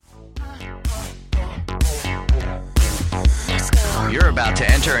You're about to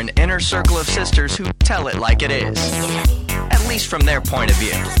enter an inner circle of sisters who tell it like it is. At least from their point of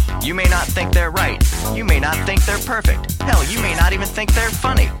view. You may not think they're right. You may not think they're perfect. Hell, you may not even think they're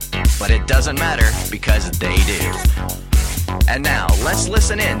funny. But it doesn't matter because they do. And now, let's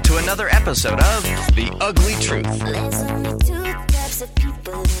listen in to another episode of The Ugly Truth. There's only two types of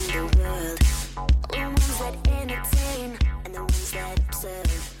people in the world. The ones that entertain and the ones that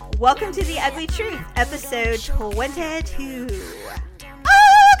observe. Welcome to The Ugly Truth, episode 22.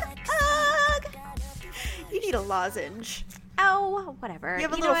 Ugh! You need a lozenge. Oh, whatever. You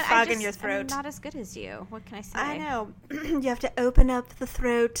have a little frog in your throat. I'm not as good as you. What can I say? I know. You have to open up the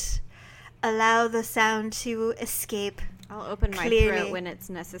throat, allow the sound to escape. I'll open my Clearly. throat when it's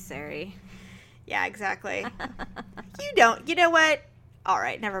necessary. Yeah, exactly. You don't. You know what? All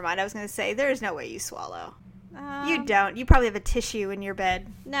right, never mind. I was going to say, there's no way you swallow. You don't. You probably have a tissue in your bed.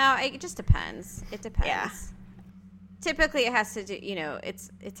 No, it just depends. It depends. Yeah. Typically, it has to do,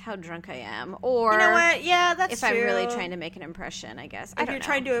 it's how drunk I am. Or, You know what? Yeah, that's if true. I'm really trying to make an impression, I guess. If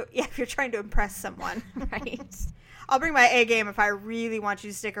you're trying to impress someone. Right. I'll bring my A game if I really want you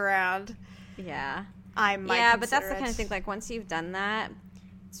to stick around. Yeah. I might Yeah, but that's consider the kind it. of thing, like, once you've done that,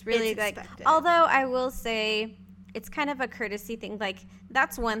 it's really, It's like, expected. although I will say it's kind of a courtesy thing. Like,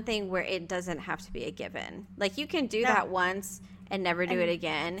 that's one thing where it doesn't have to be a given. Like, you can do No. that once and never do it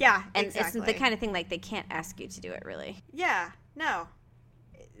again. yeah, and exactly. it's the kind of thing, like, they can't ask you to do it, really. Yeah, no.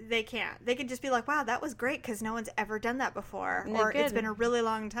 They can't. They can just be like, wow, that was great because no one's ever done that before. No, or it's good. been a really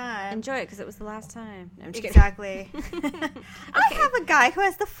long time. Enjoy it, because it was the last time. No, I'm just kidding. Exactly. I have a guy who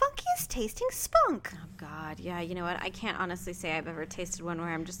has the funkiest tasting spunk. Oh, God, yeah, you know what? I can't honestly say I've ever tasted one where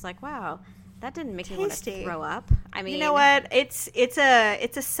I'm just like, wow, that didn't make me want to Tasty. throw up. I mean, You know what? It's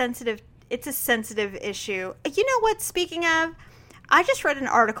a sensitive issue. You know what? Speaking of, I just read an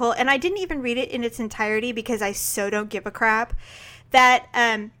article, and I didn't even read it in its entirety because I so don't give a crap, that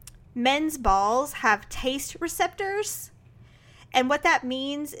men's balls have taste receptors. And what that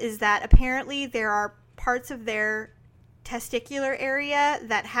means is that apparently there are parts of their testicular area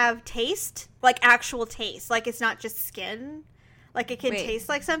that have taste, like actual taste. Like it's not just skin. Like it can Wait, taste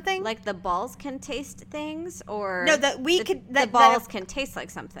like something. Like the balls can taste things, or No, that we the, could- the that- balls that- can taste like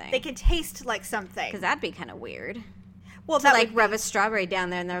something. They can taste like something. Because that'd be kind of weird. Well, To that like would rub a strawberry down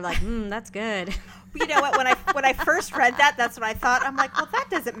there, and they're like, that's good. You know what? When I first read that, that's what I thought. I'm like, well, that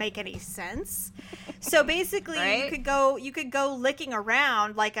doesn't make any sense. So basically, Right? you could go licking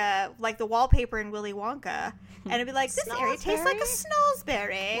around like the wallpaper in Willy Wonka, and it'd be like, this area tastes like a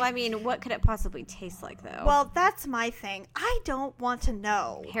Snozberry. Well, I mean, what could it possibly taste like, though? Well, that's my thing. I don't want to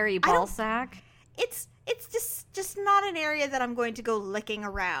know. hairy I don't- ball sack. It's just not an area that I'm going to go licking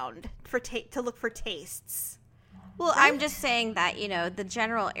around for to look for tastes. Well, I'm just saying that the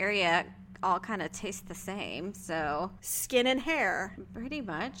general area all kind of tastes the same, so Skin and hair, pretty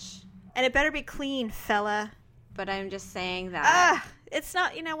much. and it better be clean, fella. But I'm just saying that. It's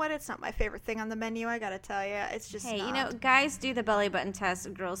not, you know what? It's not my favorite thing on the menu, I gotta tell you. It's just Hey, not. guys do the belly button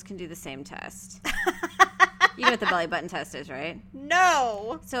test. Girls can do the same test. You know what the belly button test is, right?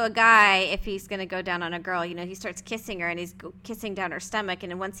 No. So a guy, if he's going to go down on a girl, he starts kissing her and he's kissing down her stomach.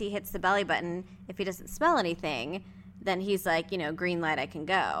 And then once he hits the belly button, if he doesn't smell anything, then he's like, green light, I can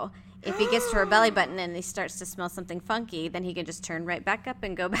go. If he gets to her belly button and he starts to smell something funky, then he can just turn right back up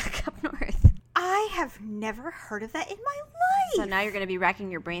and go back up north. I have never heard of that in my life. So now you're going to be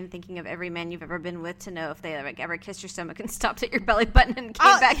racking your brain thinking of every man you've ever been with to know if they ever kissed your stomach and stopped at your belly button and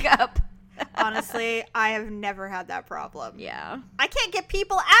came back up. Honestly, I have never had that problem. Yeah. I can't get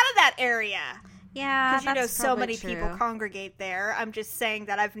people out of that area. Yeah, Because that's so probably many true. people congregate there. I'm just saying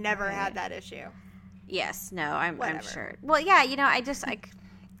that I've never had that issue. Yes, no, I'm Whatever. sure. Well, yeah,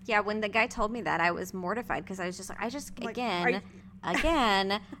 yeah, when the guy told me that, I was mortified because I was just like, Like,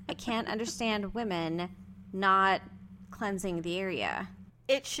 again, I can't understand women not cleansing the area.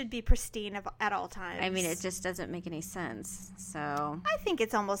 It should be pristine at all times. I mean, it just doesn't make any sense. So, I think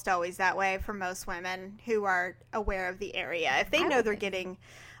it's almost always that way for most women who are aware of the area. If they know they're getting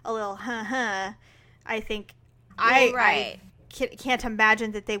a little I think right. I can't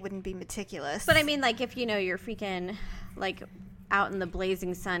imagine that they wouldn't be meticulous. But I mean, like, if you're freaking like out in the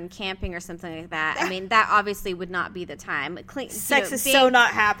blazing sun camping or something like that, I mean, that obviously would not be the time. Sex is so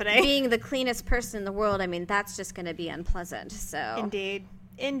not happening. Being the cleanest person in the world, I mean, that's just going to be unpleasant. So Indeed.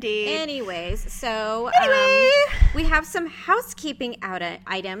 Anyways, so we have some housekeeping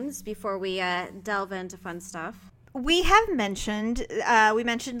items before we delve into fun stuff. We have mentioned, we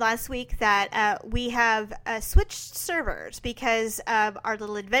mentioned last week that we have switched servers because our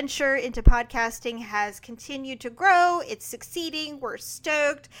little adventure into podcasting has continued to grow. It's succeeding. We're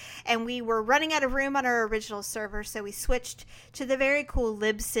stoked. And we were running out of room on our original server, so we switched to the very cool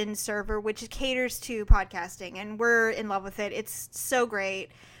Libsyn server, which caters to podcasting. And we're in love with it. It's so great.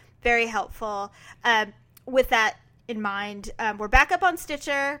 Very helpful. With that in mind, we're back up on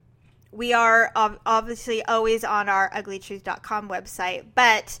Stitcher. We are obviously always on our uglytruth.com website,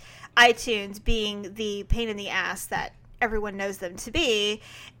 but iTunes, being the pain in the ass that everyone knows them to be,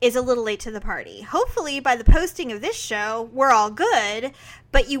 is a little late to the party. Hopefully, by the posting of this show, we're all good,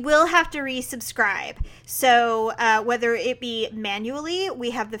 but you will have to resubscribe. So whether it be manually,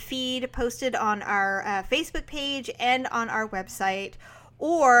 we have the feed posted on our Facebook page and on our website,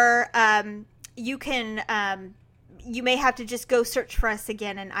 or you can... you may have to just go search for us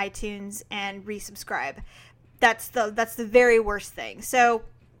again in iTunes and resubscribe. That's the very worst thing. So,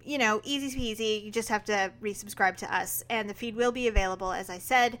 easy peasy. You just have to resubscribe to us. And the feed will be available, as I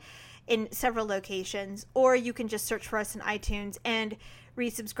said, in several locations. Or you can just search for us in iTunes and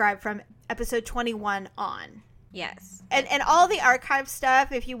resubscribe from episode 21 on. Yes. And all the archive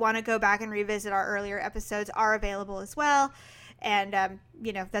stuff, if you want to go back and revisit our earlier episodes, are available as well. And,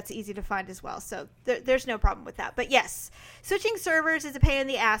 that's easy to find as well. So there's no problem with that. But yes, switching servers is a pain in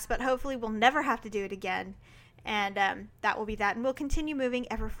the ass, but hopefully we'll never have to do it again. And that will be that. And we'll continue moving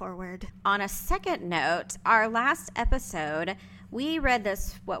ever forward. On a second note, our last episode, we read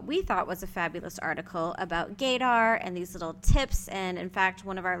what we thought was a fabulous article about gaydar and these little tips. And in fact,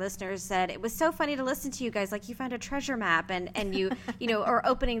 one of our listeners said, it was so funny to listen to you guys. Like you found a treasure map and you, or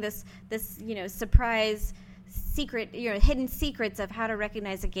opening this, surprise secret, hidden secrets of how to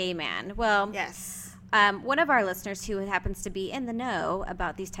recognize a gay man. Well, yes. One of our listeners who happens to be in the know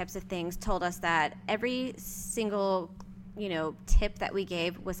about these types of things told us that every single, tip that we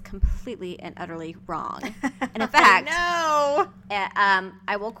gave was completely and utterly wrong. And in fact, no.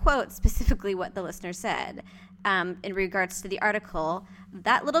 I will quote specifically what the listener said in regards to the article.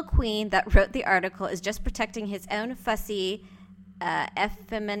 That little queen that wrote the article is just protecting his own fussy,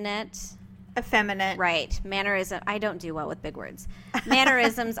 effeminate, right, mannerism. I don't do well with big words.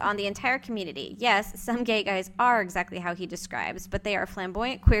 Mannerisms on the entire community. Yes, some gay guys are exactly how he describes, but they are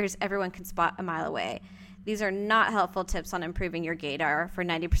flamboyant queers everyone can spot a mile away. These are not helpful tips on improving your gaydar for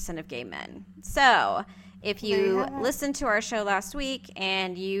 90% of gay men. So, if you listened to our show last week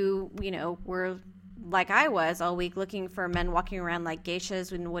and you were like I was all week looking for men walking around like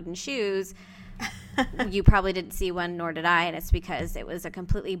geishas in wooden shoes, you probably didn't see one, nor did I, and it's because it was a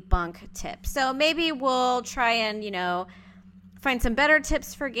completely bunk tip. So maybe we'll try and, find some better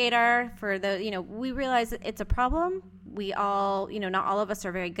tips for gaydar. For the, we realize that it's a problem. We all, not all of us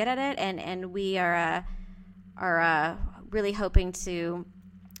are very good at it, and we are really hoping to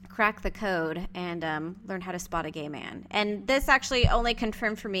crack the code and learn how to spot a gay man. And this actually only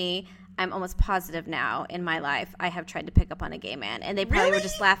confirmed for me. I'm almost positive now in my life I have tried to pick up on a gay man, and they probably were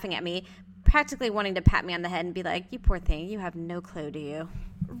just laughing at me, practically wanting to pat me on the head and be like, you poor thing, you have no clue, do you?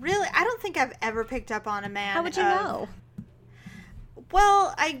 Really? I don't think I've ever picked up on a man. How would you know?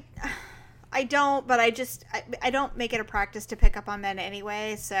 Well, I don't, but I don't make it a practice to pick up on men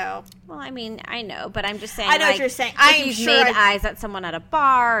anyway, so. Well, I mean, I know, but I'm just saying. I know what you're saying. If you've made eyes at someone at a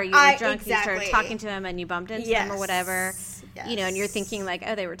bar, or you were drunk and you started talking to him and you bumped into them or whatever, and you're thinking like,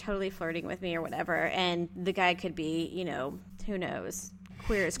 oh, they were totally flirting with me or whatever, and the guy could be, who knows,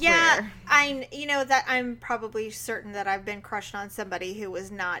 queer is queer. Yeah, I'm probably certain that I've been crushed on somebody who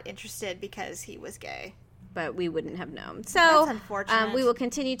was not interested because he was gay. But we wouldn't have known. So that's unfortunate. We will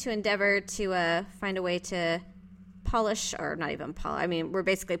continue to endeavor to find a way to polish, or not even polish. I mean, we're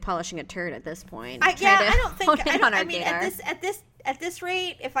basically polishing a turd at this point. At this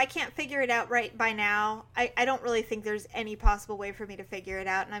rate, if I can't figure it out right by now, I don't really think there's any possible way for me to figure it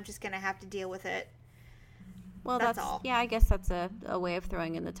out, and I'm just going to have to deal with it. Well, that's all. Yeah, I guess that's a way of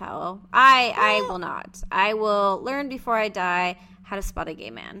throwing in the towel. I will not. I will learn before I die how to spot a gay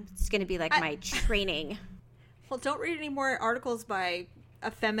man. It's going to be like my training. Well, don't read any more articles by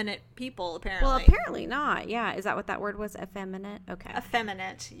effeminate people, apparently. Well, apparently not. Yeah, is that what that word was? Effeminate? Okay.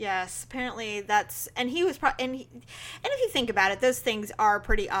 Effeminate, yes. Apparently that's... And he was... And if you think about it, those things are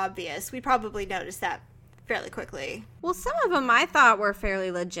pretty obvious. We probably noticed that fairly quickly. Well, some of them I thought were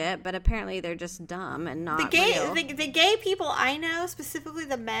fairly legit, but apparently they're just dumb and not real. The gay people I know, specifically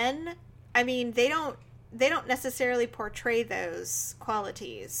the men, I mean, they don't necessarily portray those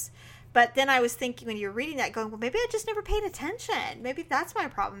qualities. But then I was thinking when you were reading that, going, well, maybe I just never paid attention. Maybe that's my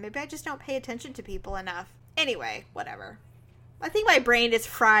problem. Maybe I just don't pay attention to people enough. Anyway, whatever. I think my brain is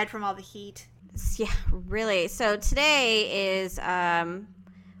fried from all the heat. Yeah, really. So today is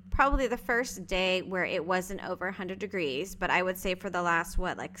probably the first day where it wasn't over 100 degrees, but I would say for the last,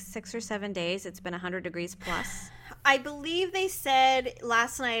 6 or 7 days, it's been 100 degrees plus. I believe they said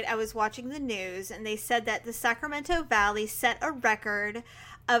last night, I was watching the news, and they said that the Sacramento Valley set a record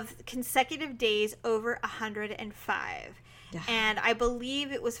of consecutive days over 105. And I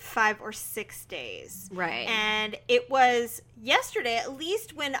believe it was 5 or 6 days. Right. And it was yesterday, at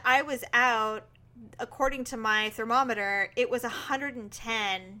least when I was out, according to my thermometer, it was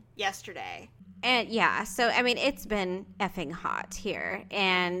 110 yesterday. And yeah, so I mean, it's been effing hot here.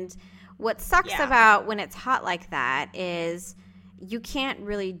 And what sucks about when it's hot like that is you can't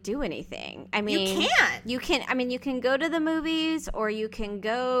really do anything. I mean, you can go to the movies or you can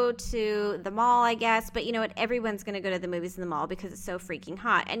go to the mall, I guess. But you know what? Everyone's going to go to the movies and the mall because it's so freaking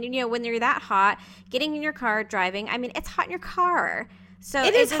hot. And you know, when you're that hot, getting in your car, driving, I mean, it's hot in your car. So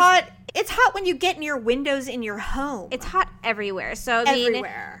it is hot. It's hot when you get near windows in your home. It's hot everywhere. So I mean,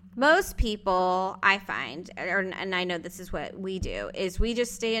 most people, I find, and I know this is what we do, is we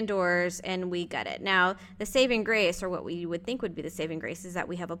just stay indoors and we gut it. Now, the saving grace, or what we would think would be the saving grace, is that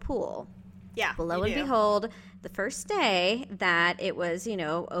we have a pool. Yeah. Below and behold, the first day that it was,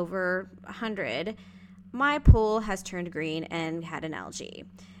 over 100, my pool has turned green and had an algae.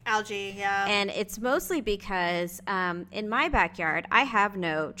 Yeah. And it's mostly because in my backyard, I have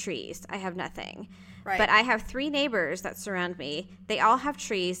no trees. I have nothing. Right. But I have 3 neighbors that surround me. They all have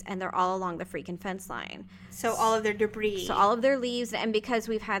trees, and they're all along the freaking fence line. So all of their debris. So all of their leaves, and because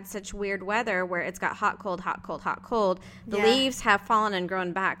we've had such weird weather where it's got hot, cold, hot, cold, hot, cold, the leaves have fallen and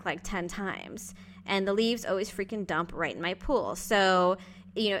grown back like 10 times. And the leaves always freaking dump right in my pool. So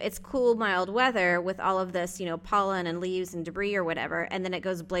it's cool, mild weather with all of this, pollen and leaves and debris or whatever, and then it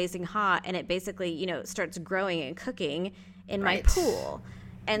goes blazing hot, and it basically, starts growing and cooking in my pool.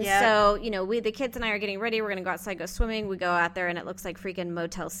 And so, the kids and I are getting ready. We're going to go outside, go swimming. We go out there, and it looks like freaking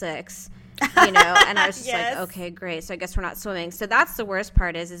Motel 6, and I was just like, okay, great. So I guess we're not swimming. So that's the worst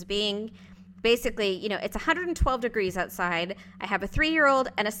part is being basically, it's 112 degrees outside. I have a 3-year-old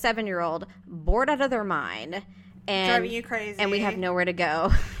and a 7-year-old bored out of their mind. And, driving you crazy. And we have nowhere to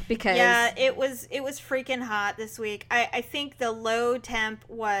go because it was freaking hot this week. I think the low temp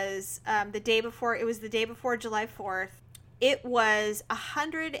was the day before. It was the day before July 4th. It was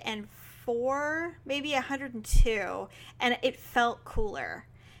 104, maybe 102, and it felt cooler.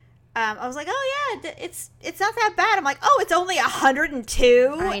 I was like, oh yeah, it's not that bad. I'm like, oh, it's only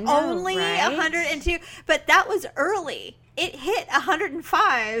 102. I know, only right? 102. But that was early. It hit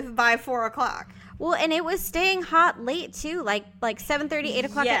 105 by 4 o'clock. Well, and it was staying hot late too, like 7:30, 8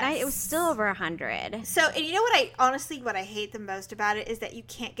 o'clock at night. It was still over 100. So, and you know what I hate the most about it is that you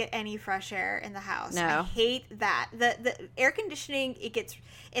can't get any fresh air in the house. No. I hate that. The air conditioning, it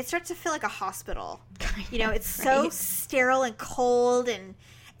starts to feel like a hospital. It's so sterile and cold, and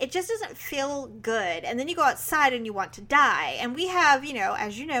it just doesn't feel good. And then you go outside and you want to die. And we have,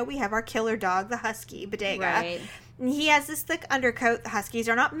 as you know, we have our killer dog, the husky, Bodega. Right. And he has this thick undercoat. The huskies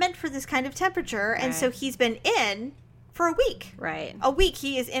are not meant for this kind of temperature. And so he's been in for a week. Right. A week.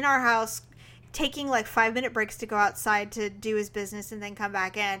 He is in our house taking 5-minute breaks to go outside to do his business and then come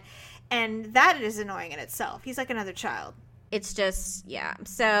back in. And that is annoying in itself. He's like another child. It's just,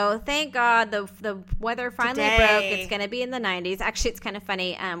 So thank God the weather finally broke. It's going to be in the 90s. Actually, it's kind of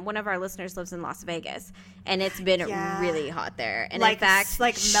funny. One of our listeners lives in Las Vegas, and it's been really hot there. And in fact,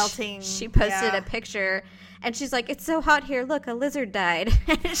 melting. She posted a picture, and she's like, it's so hot here. Look, a lizard died.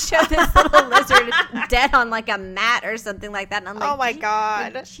 And it showed this little lizard dead on a mat or something like that. And I'm like, oh my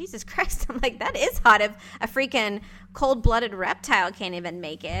God. Jesus Christ. I'm like, that is hot if a freaking cold-blooded reptile can't even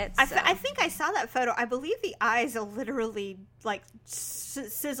make it. So. I think I saw that photo. I believe the eyes are literally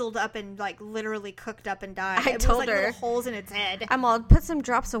sizzled up and literally cooked up and died. I told her little holes in its head. I'm all put some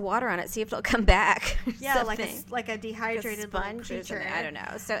drops of water on it, see if it'll come back. Yeah, like a dehydrated sponge creature. I don't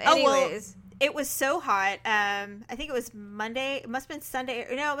know. So anyways. It was so hot. I think it was Monday. It must have been Sunday.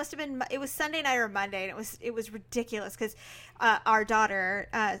 No, it was Sunday night or Monday, and it was ridiculous because our daughter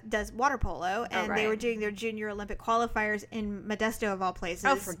does water polo, and they were doing their junior Olympic qualifiers in Modesto of all places.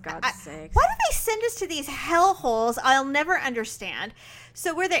 Oh, for God's sake! Why do they send us to these hellholes? I'll never understand.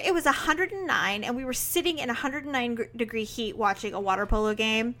 So we're there. It was 109, and we were sitting in 109-degree heat watching a water polo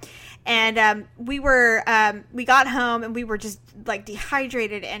game, and we got home and we were just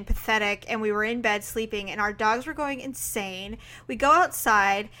dehydrated and pathetic, and we were in bed sleeping, and our dogs were going insane. We go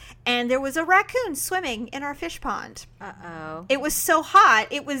outside, and there was a raccoon swimming in our fish pond. Uh-oh. It was so hot.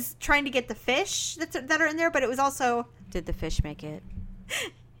 It was trying to get the fish that are in there, but it was also... Did the fish make it?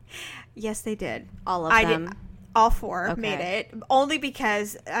 Yes, they did. All of them? All four Okay. made it, only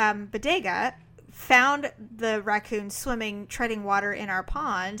because Bodega found the raccoon swimming, treading water in our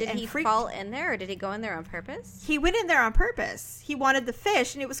pond. Did and he freaked. fall in there, or did he go in there on purpose? He went in there on purpose. He wanted the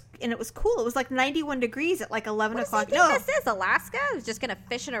fish, and it was cool. It was like 91 degrees at like 11 What o'clock. does he think this is, Alaska? He's just gonna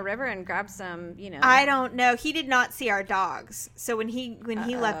fish in a river and grab some, I don't know. He did not see our dogs, so when he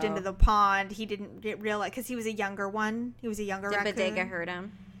left into the pond, he didn't realize because he was a younger one. He was a younger Did raccoon. Bodega hurt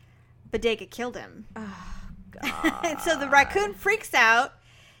him? Bodega killed him. Oh, God. And so the raccoon freaks out,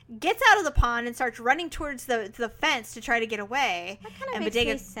 gets out of the pond, and starts running towards the fence to try to get away. That kind of and makes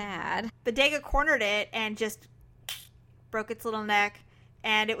Bodega me sad. Bodega cornered it and just broke its little neck,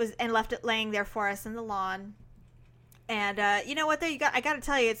 and left it laying there for us in the lawn. And you know what? Though I got to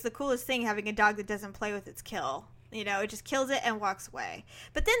tell you, it's the coolest thing having a dog that doesn't play with its kill. It just kills it and walks away.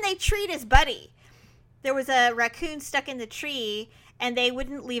 But then they treat his buddy. There was a raccoon stuck in the tree, and they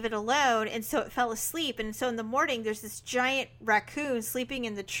wouldn't leave it alone, and so it fell asleep. And so in the morning, there's this giant raccoon sleeping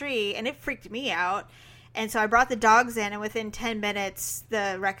in the tree, and it freaked me out. And so I brought the dogs in, and within 10 minutes,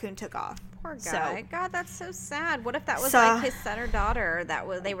 the raccoon took off. Poor So- guy. God, that's so sad. What if that was So- like his son or daughter they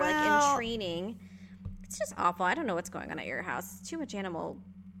were like Well- in training? It's just awful. I don't know what's going on at your house. It's too much animal.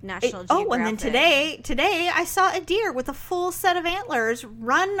 National Oh, and then Geographic. today I saw a deer with a full set of antlers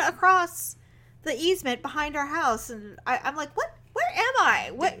run across the easement behind our house, and I'm like, what? Where am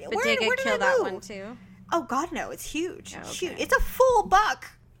I? What? But where did did kill I that move? one too? Oh God, no! It's huge. Oh, Huge. okay. It's a full buck,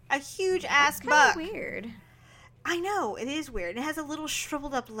 a huge ass Kind buck. of weird. I know it is weird. It has a little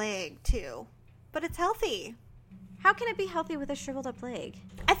shriveled up leg too, but it's healthy. How can it be healthy with a shriveled up leg?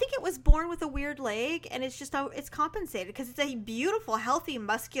 I think it was born with a weird leg, and it's compensated because it's a beautiful, healthy,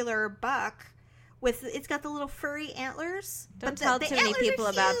 muscular buck. It's got the little furry antlers. Don't but tell the too many antlers are people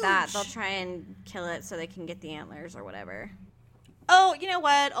about that. huge. They'll try and kill it so they can get the antlers or whatever. Oh, you know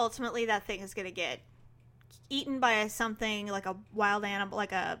what? Ultimately, that thing is going to get eaten by something like a wild animal,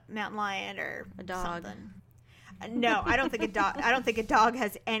 like a mountain lion or A dog. something. No, I don't think a dog. I don't think a dog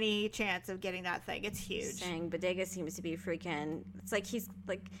has any chance of getting that thing. It's huge. Dang, Bodega seems to be freaking. It's like he's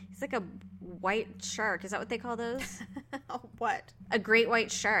like a white shark. Is that what they call those? What? A great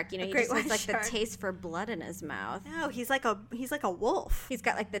white shark. He great just has white like shark. the taste for blood in his mouth. No, he's like a wolf. He's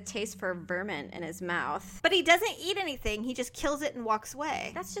got like the taste for vermin in his mouth. But he doesn't eat anything. He just kills it and walks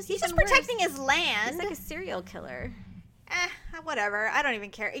away. That's just he's even just protecting worse. his land. He's like a serial killer. Whatever. I don't even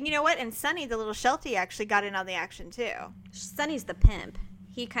care. And you know what? And Sonny, the little Sheltie, actually got in on the action too. Sonny's the pimp.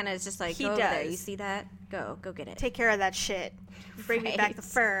 He kind of is just like, He go over there. does. You see that? Go get it. Take care of that shit. Bring me back Right. the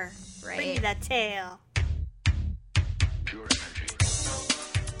fur. Bring me Right. that tail. Pure energy.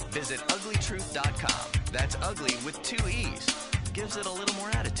 Visit uglytruth.com. That's ugly with 2 E's. Gives it a little more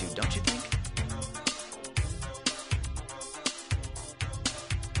attitude, don't you think?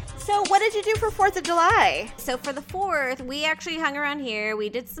 So, what did you do for 4th of July? So for the 4th, we actually hung around here. We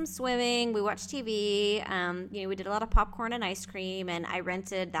did some swimming. We watched TV. We did a lot of popcorn and ice cream. And I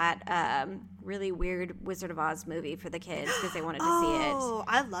rented that really weird Wizard of Oz movie for the kids because they wanted to see it. Oh,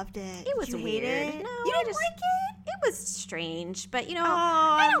 I loved it. It was Did you hate weird. it? No, you I didn't just- like it? It was strange, but Oh,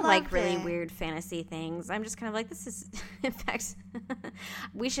 I don't like loved really it. weird fantasy things. I'm just kind of like, this is, in fact,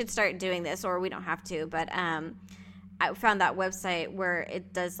 we should start doing this, or we don't have to. But I found that website where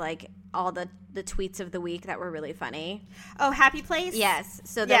it does like all the tweets of the week that were really funny. Oh, Happy Place? Yes.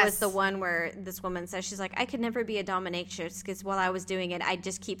 So there was Yes. the one where this woman says, she's like, I could never be a dominatrix because while I was doing it, I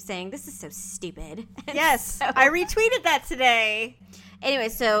just keep saying, this is so stupid. And Yes. so- I retweeted that today. Anyway,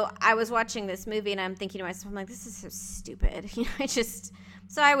 so I was watching this movie and I'm thinking to myself, I'm like, this is so stupid.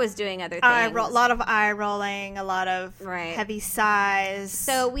 So I was doing other things. A lot of eye rolling, a lot of Right. heavy sighs.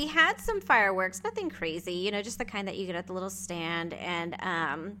 So we had some fireworks, nothing crazy, just the kind that you get at the little stand. And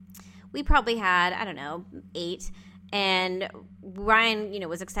we probably had, I don't know, 8. And Ryan,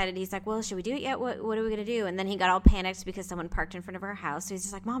 was excited. He's like, well, should we do it yet? What are we going to do? And then he got all panicked because someone parked in front of our house. So he's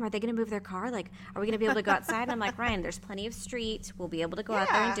just like, Mom, are they going to move their car? Like, are we going to be able to go outside? And I'm like, Ryan, there's plenty of street. We'll be able to go out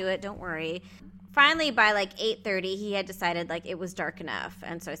there and do it. Don't worry. Finally, by like 8:30, he had decided like it was dark enough.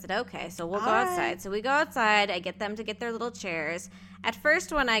 And so I said, okay, so we'll go All right. outside. So we go outside. I get them to get their little chairs. At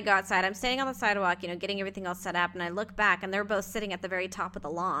first, when I go outside, I'm standing on the sidewalk, getting everything all set up. And I look back, and they're both sitting at the very top of the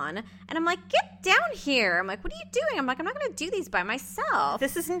lawn. And I'm like, get down here. I'm like, what are you doing? I'm like, I'm not going to do these by myself.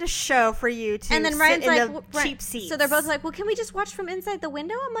 this isn't a show for you to And then sit Ryan's in like, the well, cheap seats. So they're both like, well, can we just watch from inside the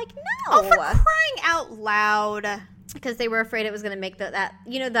window? I'm like, no. oh, for crying out loud. Because they were afraid it was going to make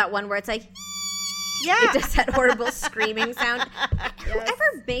that one where it's like, Yeah. it does that horrible screaming sound.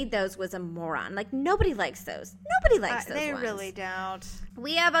 Whoever made those was a moron. Like, nobody likes those. Nobody likes those They ones. really don't.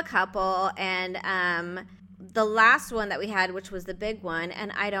 We have a couple, and the last one that we had, which was the big one,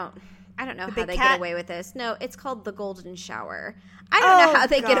 and I don't know how big they cat? get away with this. No, it's called the golden shower. I don't know how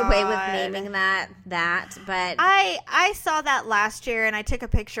they get away with God. naming that, but I saw that last year and I took a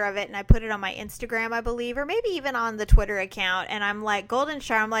picture of it and I put it on my Instagram, I believe, or maybe even on the Twitter account. And I'm like, golden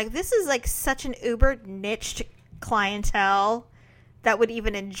shower. I'm like, this is like such an uber niched clientele that would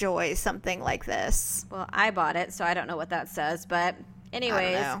even enjoy something like this. well, I bought it, so I don't know what that says. But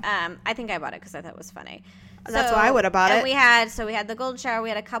anyways, know. I think I bought it because I thought it was funny. That's why I would have bought and it. we had the golden shower. We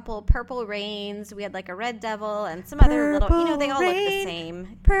had a couple purple rains. We had like a red devil and some other little. You know, they all look the Rain,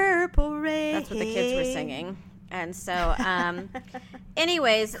 same. Purple rain. That's what the kids were singing. And so,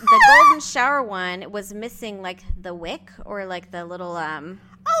 anyways, the golden shower one was missing like the wick or like the little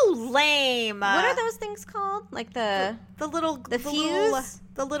Oh, lame. what are those things called? Like the fuse?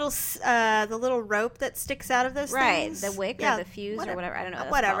 the little rope that sticks out of those right, things. the wick or the fuse or whatever. I don't know. What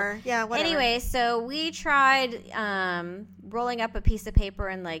that's Whatever. called. Yeah, whatever. Anyway, so we tried rolling up a piece of paper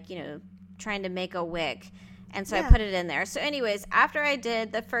and like, you know, trying to make a wick. And so I Yeah. put it in there. So anyways, after I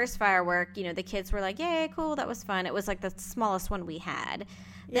did the first firework, you know, the kids were like, yay, cool, that was fun. It was like the smallest one we had.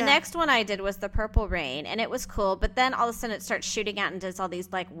 The Yeah. next one I did was the purple rain, and it was cool. But then all of a sudden it starts shooting out and does all these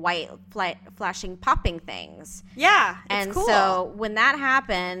like white flashing popping things. Yeah, it's And cool. so when that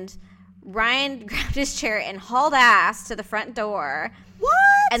happened, Ryan grabbed his chair and hauled ass to the front door. What?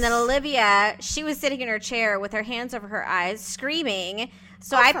 And then Olivia, she was sitting in her chair with her hands over her eyes, screaming.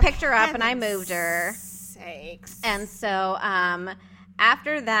 So Oh, I for picked her up and I heaven's moved her. Sakes. And so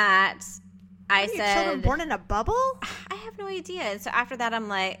after that, I Are your said, children born in a bubble? I have no idea. And so after that, I'm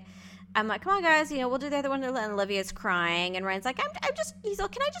like, come on, guys, you know, we'll do the other one. And Olivia's crying, and Ryan's like, he's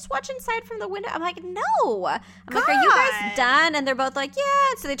like, can I just watch inside from the window? I'm like, no. I'm like, are you guys God. done? And they're both like, yeah.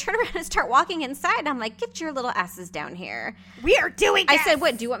 And so they turn around and start walking inside. And I'm like, get your little asses down here. We are doing I this. said,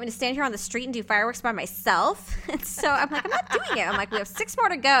 what, do you want me to stand here on the street and do fireworks by myself? And so I'm like, I'm not doing it. I'm like, we have 6 more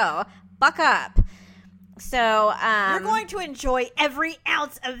to go. Buck up. So, You're going to enjoy every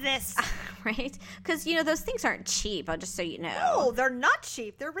ounce of this. right? Because, you know, those things aren't cheap, just so you know. No, they're not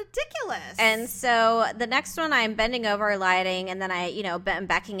cheap. They're ridiculous. And so the next one, I'm bending over lighting, and then I'm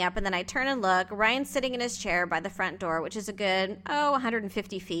backing up, and then I turn and look. Ryan's sitting in his chair by the front door, which is a good,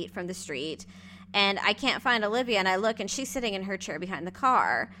 150 feet from the street. And I can't find Olivia, and I look, and she's sitting in her chair behind the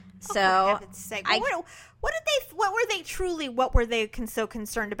car. So for heaven's sake. What were they so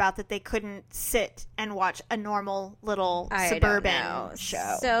concerned about that they couldn't sit and watch a normal little I don't suburban know.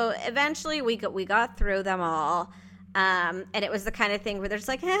 show? So eventually we got through them all. And it was the kind of thing where they're just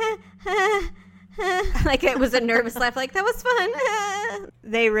like, like it was a nervous laugh, like that was fun.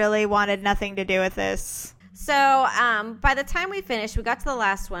 They really wanted nothing to do with this. So by the time we finished, we got to the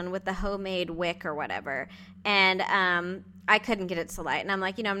last one with the homemade wick or whatever. And I couldn't get it to light. And I'm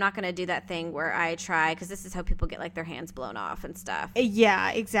like, I'm not going to do that thing where I try, because this is how people get like their hands blown off and stuff.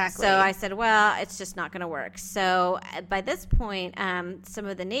 Yeah, exactly. So I said, well, it's just not going to work. So by this point, some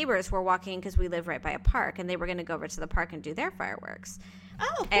of the neighbors were walking, because we live right by a park, and they were going to go over to the park and do their fireworks.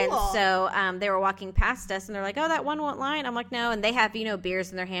 Oh, cool. And so they were walking past us, and they're like, oh, that one won't line. I'm like, no. And they have,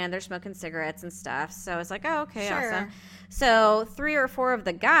 beers in their hand. They're smoking cigarettes and stuff. So I was like, oh, okay, Sure. awesome. So 3 or 4 of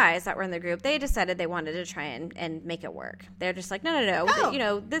the guys that were in the group, they decided they wanted to try and make it work. They're just like, no.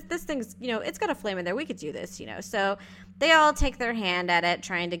 Oh. This thing's, it's got a flame in there. We could do this, So they all take their hand at it,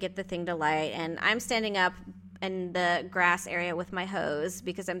 trying to get the thing to light. And I'm standing up in the grass area with my hose,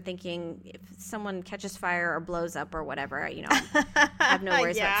 because I'm thinking if someone catches fire or blows up or whatever, I have no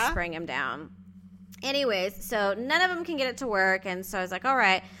worries Yeah. about spraying them down. Anyways, so none of them can get it to work, and so I was like, all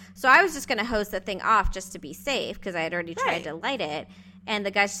right. So I was just going to hose the thing off just to be safe, because I had already tried Right. to light it. And the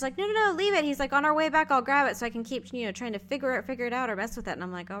guy's just like, no, leave it. He's like, on our way back, I'll grab it so I can keep, trying to figure it out or mess with it. And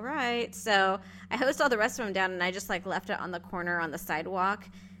I'm like, all right. So I hosed all the rest of them down, and I just like left it on the corner on the sidewalk,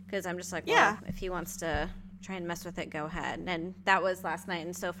 because I'm just like, well, Yeah. if he wants to try and mess with it, go ahead. And that was last night,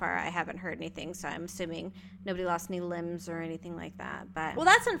 and so far I haven't heard anything, so I'm assuming nobody lost any limbs or anything like that. But Well,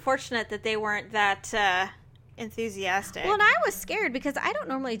 that's unfortunate that they weren't that enthusiastic. well, and I was scared, because I don't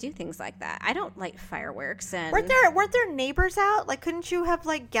normally do things like that. I don't light fireworks. And weren't there neighbors out? Like, couldn't you have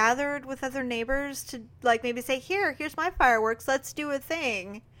like gathered with other neighbors to like maybe say, here's my fireworks, let's do a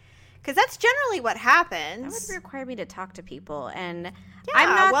thing? Because that's generally what that happens. would require me to talk to people, and Yeah, I'm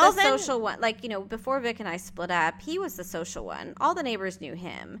not well, the then- social one. Like, before Vic and I split up, he was the social one. All the neighbors knew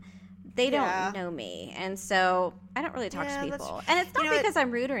him. They Yeah. don't know me, and so I don't really talk Yeah, to that's- people. And it's not you know, because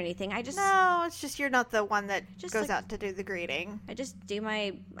I'm rude or anything. I just No, it's just you're not the one that Just goes like- out to do the greeting. I just do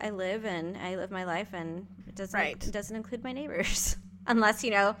I live my life, and it doesn't Right. it doesn't include my neighbors, unless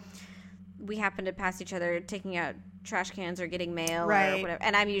we happen to pass each other taking out trash cans or getting mail or Right. whatever.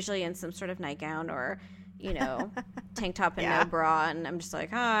 And I'm usually in some sort of nightgown or tank top and no bra, and I'm just like,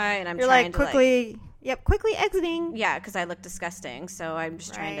 hi, and I'm You're trying like to quickly exiting. yeah, because I look disgusting, so I'm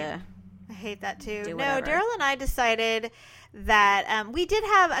just trying Right. to. I hate that too. Do No, whatever. Daryl and I decided that we did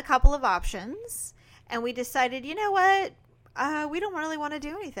have a couple of options, and we decided, you know what? We don't really want to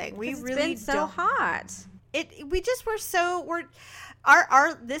do anything. We 'Cause it's really been so don't. hot. We just were so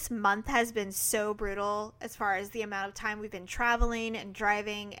our this month has been so brutal as far as the amount of time we've been traveling and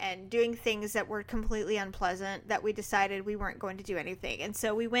driving and doing things that were completely unpleasant that we decided we weren't going to do anything. And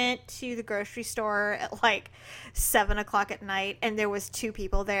so we went to the grocery store at like 7:00 at night, and there was 2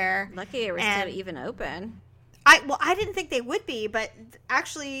 people there. Lucky it was And- still even open. I didn't think they would be, but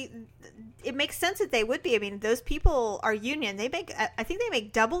actually it makes sense that they would be. I mean, those people are union. I think they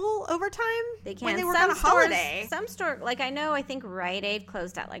make double overtime They can. when they work Some on a stores, holiday. Some store, like I think Rite Aid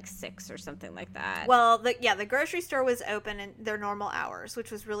closed at like 6 or something like that. Well, the grocery store was open in their normal hours,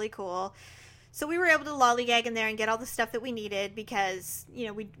 which was really cool. So we were able to lollygag in there and get all the stuff that we needed because, you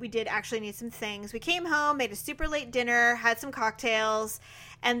know, we did actually need some things. We came home, made a super late dinner, had some cocktails,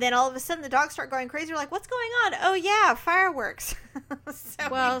 and then all of a sudden the dogs start going crazy. We're like, what's going on? Oh, yeah, fireworks.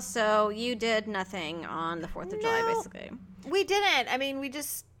 So you did nothing on the 4th of July, No. basically. We didn't. I mean, we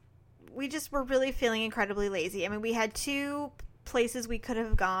just were really feeling incredibly lazy. I mean, we had 2 places we could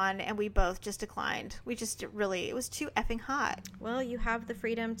have gone, and we both just declined. We just really, it was too effing hot. Well, you have the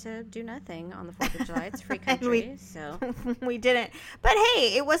freedom to do nothing on the 4th of July. It's a free And country, so. We didn't. But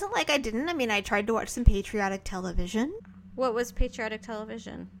hey, it wasn't like I didn't. I mean, I tried to watch some patriotic television. What was patriotic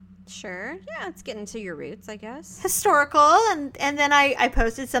television? Sure. Yeah, it's getting to your roots, I guess. Historical, and then I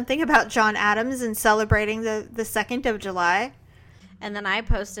posted something about John Adams and celebrating the 2nd of July. And then I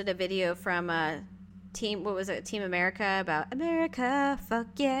posted a video from Team America about America, fuck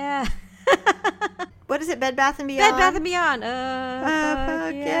yeah. What is it, Bed Bath & Beyond? Bed Bath & Beyond.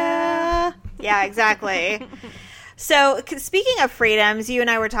 Fuck yeah. Yeah, exactly. So, speaking of freedoms, you and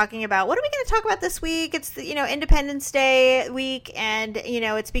I were talking about, what are we going to talk about this week? It's the, Independence Day week, and,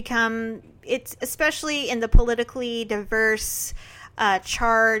 it's especially in the politically diverse,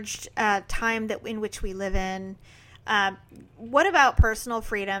 charged time in which we live in. What about personal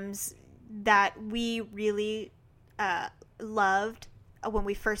freedoms that we really loved when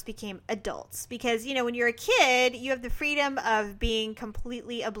we first became adults? Because, when you're a kid, you have the freedom of being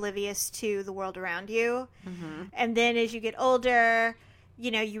completely oblivious to the world around you. Mm-hmm. And then as you get older,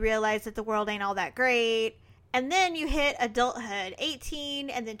 you realize that the world ain't all that great. And then you hit adulthood, 18,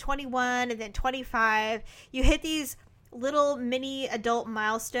 and then 21, and then 25. You hit these little mini adult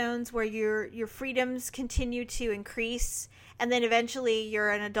milestones where your freedoms continue to increase. And then eventually you're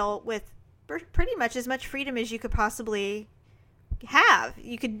an adult with pretty much as much freedom as you could possibly have.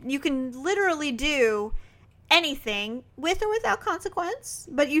 You can literally do anything with or without consequence,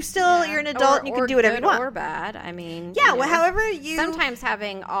 but you're an adult and you can do whatever you want. Or bad. I mean, Yeah, well, however you... Sometimes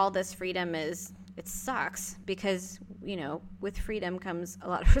having all this freedom it sucks because, with freedom comes a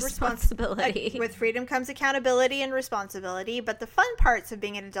lot of responsibility. With freedom comes accountability and responsibility, but the fun parts of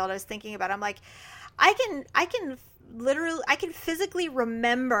being an adult, I was thinking about, I'm like, I can physically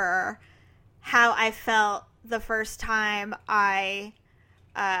remember how I felt the first time I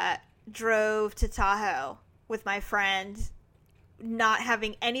drove to Tahoe with my friend, not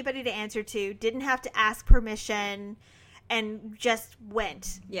having anybody to answer to, didn't have to ask permission, and just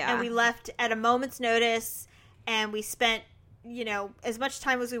went. Yeah. And we left at a moment's notice, and we spent, as much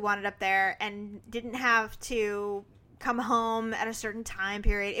time as we wanted up there, and didn't have to come home at a certain time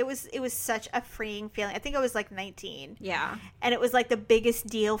period. It was such a freeing feeling. I think I was like 19. Yeah. And it was like the biggest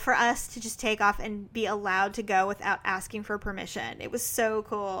deal for us to just take off and be allowed to go without asking for permission. It was so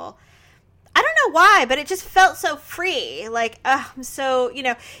cool. I don't know why, but it just felt so free. Like, I'm so,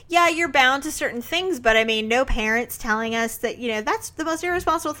 yeah, you're bound to certain things, but I mean, no parents telling us that, that's the most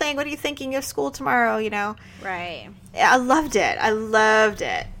irresponsible thing. What are you thinking of school tomorrow, Right. I loved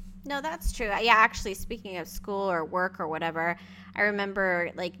it. No, that's true. Yeah, actually, speaking of school or work or whatever, I remember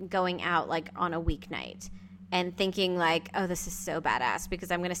like going out like on a weeknight and thinking like, oh, this is so badass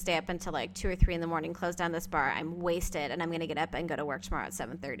because I'm going to stay up until like 2 or 3 in the morning, close down this bar. I'm wasted and I'm going to get up and go to work tomorrow at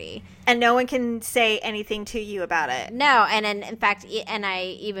 7:30. And no one can say anything to you about it. No, and in fact, and I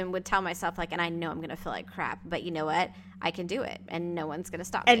even would tell myself like, and I know I'm going to feel like crap, but you know what? I can do it, and no one's going to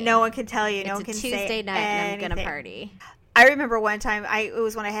stop me. And no one can tell you. No one It's can a Tuesday say night, and I'm going to anything. party. I remember one time, it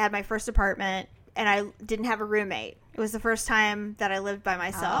was when I had my first apartment, and I didn't have a roommate. It was the first time that I lived by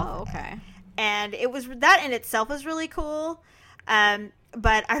myself. Oh, okay. And it was, that in itself was really cool.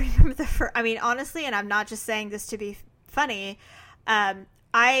 But I remember honestly, and I'm not just saying this to be funny,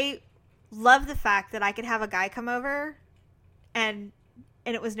 I love the fact that I could have a guy come over and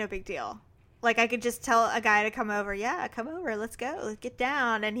it was no big deal. Like, I could just tell a guy to come over. Yeah, come over. Let's go. Let's get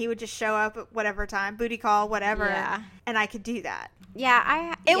down. And he would just show up at whatever time, booty call, whatever. Yeah. And I could do that.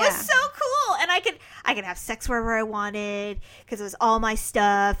 Yeah, It was so cool. And I could have sex wherever I wanted because it was all my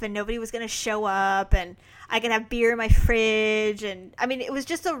stuff and nobody was going to show up. And I could have beer in my fridge. And, I mean, it was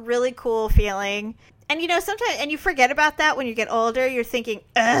just a really cool feeling. And, you know, sometimes, and you forget about that when you get older. You're thinking,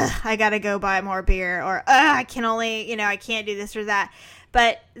 ugh, I got to go buy more beer. Or, I can only, you know, I can't do this or that.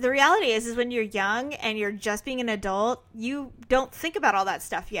 But the reality is when you're young and you're just being an adult, you don't think about all that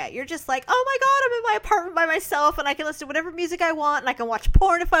stuff yet. You're just like, oh my God, I'm in my apartment by myself and I can listen to whatever music I want and I can watch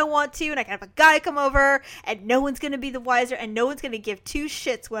porn if I want to and I can have a guy come over and no one's going to be the wiser and no one's going to give two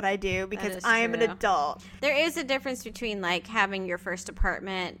shits what I do because I am an adult. There is a difference between like having your first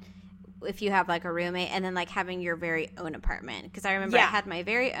apartment if you have like a roommate and then like having your very own apartment. Because I remember I had my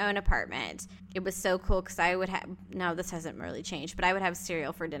very own apartment. It was so cool because I would have, no, this hasn't really changed, but I would have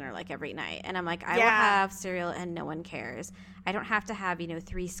cereal for dinner like every night. And I'm like, I will have cereal and no one cares. I don't have to have, you know,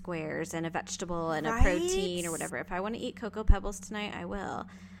 3 squares and a vegetable and a protein or whatever. If I want to eat Cocoa Pebbles tonight, I will.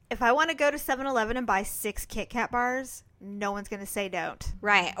 If I want to go to 7-Eleven and buy 6 Kit Kat bars, no one's going to say don't.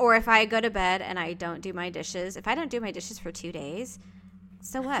 Right. Or if I go to bed and I don't do my dishes, if I don't do my dishes for 2 days,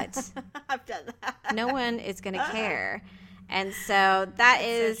 so what? I've done that. No one is going to care. And so that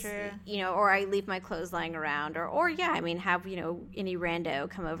is, so true. You know, or I leave my clothes lying around or yeah, I mean, have, you know, any rando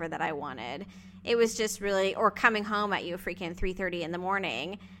come over that I wanted. It was just really, or coming home at you freaking 3:30 in the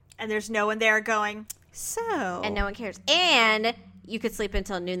morning. And there's no one there going, so. And no one cares. And you could sleep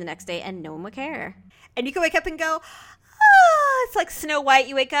until noon the next day and no one would care. And you can wake up and go, oh, it's like Snow White.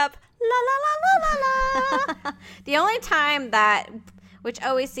 You wake up, la, la, la, la, la, la. The only time that, which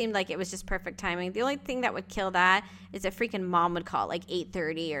always seemed like it was just perfect timing. The only thing that would kill that is if freaking mom would call like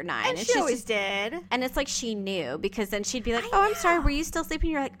 8:30 or 9. And she always did. And it's like she knew because then she'd be like, oh, I'm sorry, were you still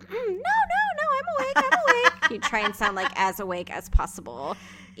sleeping? You're like, no, I'm awake. You'd try and sound like as awake as possible,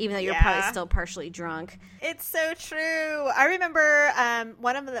 even though you're probably still partially drunk. It's so true. I remember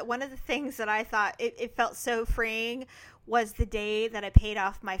one of the things that I thought it felt so freeing was the day that I paid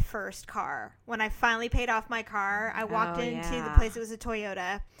off my first car. When I finally paid off my car, I walked into the place. It was a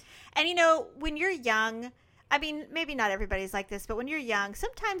Toyota. And, you know, when you're young, I mean, maybe not everybody's like this, but when you're young,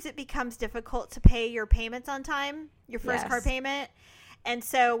 sometimes it becomes difficult to pay your payments on time, your first car payment. And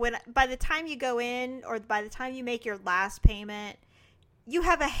so by the time you go in or by the time you make your last payment, you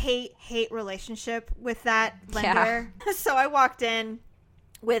have a hate relationship with that lender. Yeah. So I walked in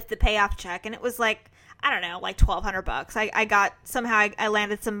with the payoff check and it was like, I don't know, like $1,200. I got, somehow I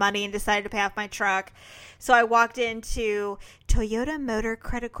landed some money and decided to pay off my truck. So I walked into Toyota Motor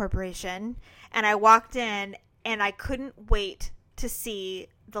Credit Corporation and I walked in and I couldn't wait to see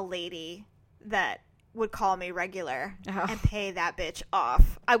the lady that would call me regular and pay that bitch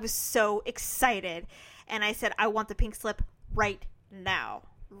off. I was so excited. And I said, I want the pink slip right now.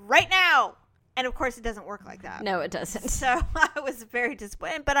 Right now. And of course, it doesn't work like that. No, it doesn't. So I was very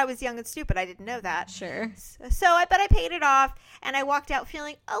disappointed, but I was young and stupid. I didn't know that. Sure. So I paid it off, and I walked out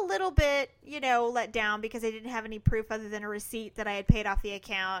feeling a little bit, you know, let down because I didn't have any proof other than a receipt that I had paid off the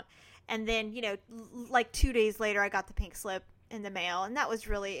account. And then, you know, like 2 days later, I got the pink slip in the mail, and that was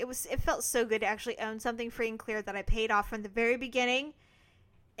really, it felt so good to actually own something free and clear that I paid off from the very beginning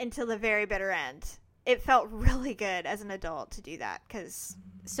until the very bitter end. It felt really good as an adult to do that because...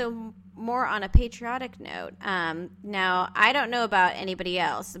 So more on a patriotic note, now I don't know about anybody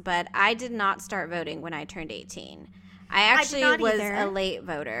else, but I did not start voting when I turned 18. I actually was a late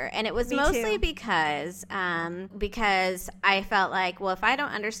voter, and it was mostly because I felt like, well, if I don't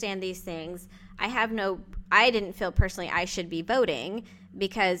understand these things, I didn't feel personally I should be voting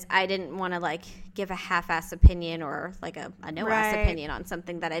because I didn't want to like give a half-ass opinion or like a no-ass opinion on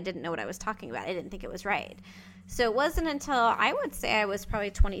something that I didn't know what I was talking about. I didn't think it was right. So it wasn't until I would say I was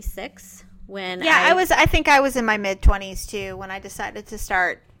probably 26 when I think I was in my mid-20s too when I decided to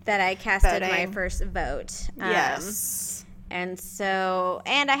start that I casted voting. my first vote. Yes. And so,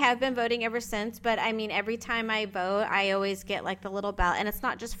 and I have been voting ever since, but I mean, every time I vote, I always get like the little ballot, and it's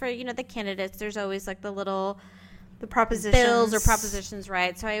not just for, you know, the candidates. There's always like the propositions. Bills or propositions,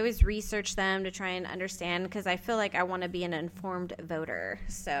 right? So I always research them to try and understand because I feel like I want to be an informed voter.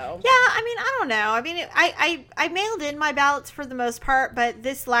 So yeah, I mean, I don't know. I mean, I mailed in my ballots for the most part, but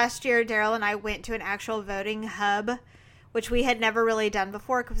this last year, Daryl and I went to an actual voting hub, which we had never really done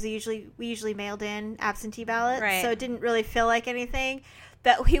before because we usually mailed in absentee ballots, right. So it didn't really feel like anything.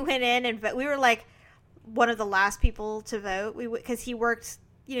 But we went in and we were like one of the last people to vote. Because he worked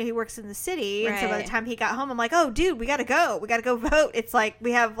he works in the city. And so by the Right. time he got home, I'm like, oh, dude, we got to go. We got to go vote. It's like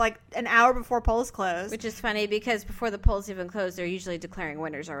we have like an hour before polls close. Which is funny because before the polls even close, they're usually declaring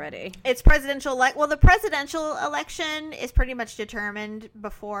winners already. It's presidential. Well, the presidential election is pretty much determined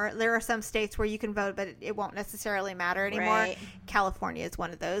before. There are some states where you can vote, but it won't necessarily matter anymore. Right. California is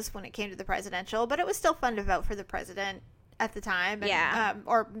one of those when it came to the presidential. But it was still fun to vote for the president at the time. And, Yeah.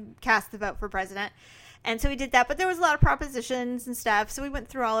 or cast the vote for president. And so we did that, but there was a lot of propositions and stuff. So we went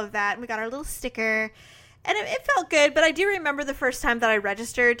through all of that, and we got our little sticker, and it felt good. But I do remember the first time that I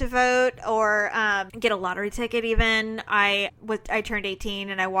registered to vote or get a lottery ticket. Even I turned 18,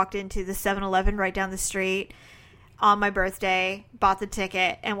 and I walked into the 7-Eleven right down the street on my birthday, bought the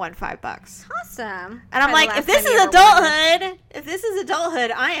ticket, and won $5. Awesome. And I'm Probably like, the if last this time is you ever won-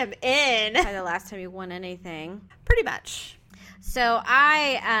 adulthood, I am in. Probably the last time you won anything. Pretty much. So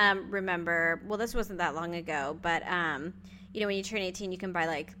I remember, well, this wasn't that long ago, but, when you turn 18, you can buy,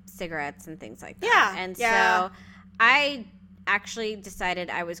 like, cigarettes and things like that. Yeah, And yeah. so I actually decided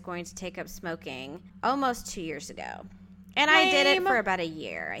I was going to take up smoking almost 2 years ago. And I did it Lame. for about a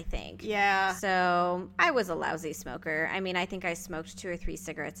year, I think. Yeah. So I was a lousy smoker. I mean, I think I smoked 2 or 3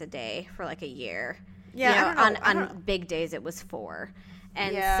 cigarettes a day for, like, a year. Yeah, I don't know. I don't- On big days, it was 4.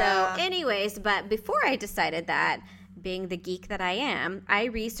 And Yeah. so, anyways, but before I decided that, being the geek that I am, I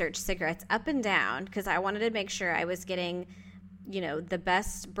researched cigarettes up and down because I wanted to make sure I was getting, the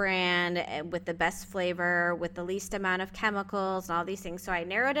best brand with the best flavor, with the least amount of chemicals and all these things. So I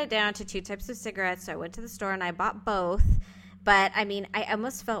narrowed it down to 2 types of cigarettes. So I went to the store and I bought both. But, I mean, I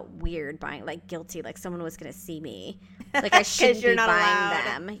almost felt weird buying, like, guilty, like someone was going to see me. Like, I shouldn't you're be not buying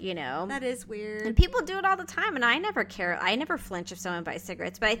allowed. them, That is weird. And people do it all the time, and I never care. I never flinch if someone buys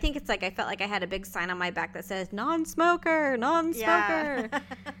cigarettes. But I think it's like I felt like I had a big sign on my back that says, non-smoker, non-smoker. Yeah.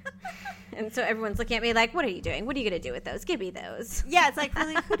 And so everyone's looking at me like, what are you doing? What are you going to do with those? Give me those. Yeah, it's like,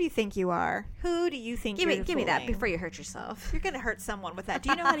 really, who do you think you are? Who do you think Give me that fooling? before you hurt yourself. You're going to hurt someone with that. Do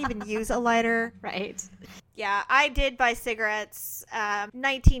you know how to even use a lighter? Right. Yeah, I did buy cigarettes,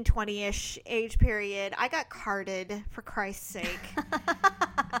 1920-ish age period. I got carded, for Christ's sake.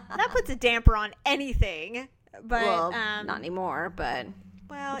 That puts a damper on anything. But, Well, not anymore, but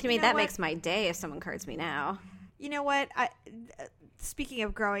well, to you me, know that what? makes my day if someone cards me now. You know what? Speaking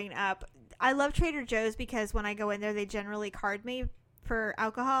of growing up, I love Trader Joe's because when I go in there, they generally card me for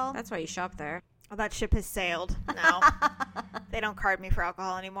alcohol. That's why you shop there. Well, that ship has sailed. No, they don't card me for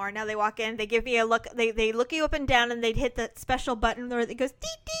alcohol anymore. Now they walk in, they give me a look. They look you up and down, and they'd hit the special button where it goes deet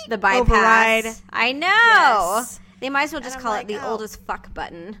deet. The bypass. Override. I know. Yes. They might as well just I'm call like, it the oh. old as fuck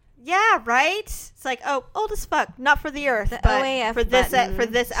button. Yeah, right. It's like, oh, old as fuck, not for the earth, The but OAF for this button. for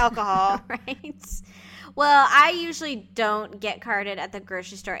this alcohol. Right. Well, I usually don't get carded at the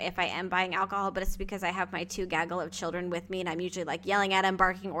grocery store if I am buying alcohol, but it's because I have my 2 gaggle of children with me, and I'm usually like yelling at them,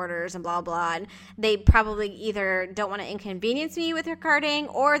 barking orders, and blah blah. And they probably either don't want to inconvenience me with their carding,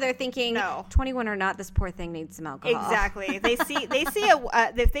 or they're thinking, No. 21 or not, this poor thing needs some alcohol. Exactly. They see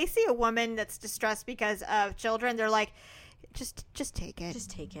if they see a woman that's distressed because of children, they're like, just take it.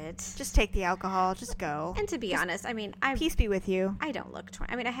 Just take it. Just take the alcohol. Just go. And to be honest, I mean, Peace be with you. I don't look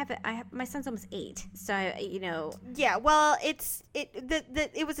 20. I mean, I have my son's almost 8, so Yeah, well,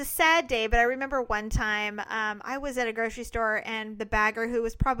 it was a sad day, but I remember one time I was at a grocery store and the bagger, who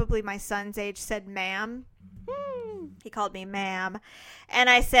was probably my son's age, said, "Ma'am." He called me ma'am, and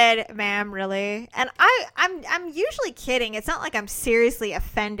I said, "Ma'am, really?" And I'm usually kidding. It's not like I'm seriously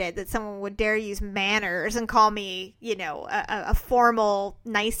offended that someone would dare use manners and call me, a formal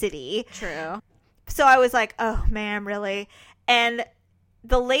nicety. true. So I was like, "Oh, ma'am, really?" And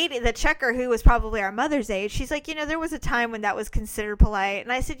the checker, who was probably our mother's age, she's like, there was a time when that was considered polite.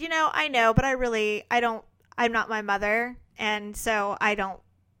 And I said, I know, but I'm not my mother. And so I don't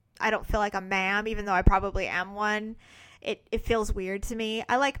feel like a ma'am, even though I probably am one. It feels weird to me.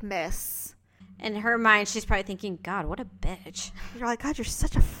 I like miss. In her mind, she's probably thinking, God, what a bitch. You're like, God, you're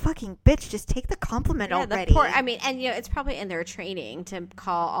such a fucking bitch. Just take the compliment already. And it's probably in their training to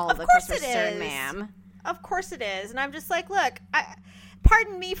call all Of the course customers it sir, is. ma'am. Of course it is. And I'm just like, look,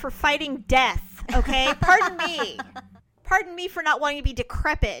 pardon me for fighting death, okay? Pardon me. Pardon me for not wanting to be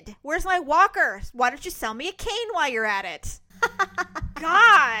decrepit. Where's my walker? Why don't you sell me a cane while you're at it?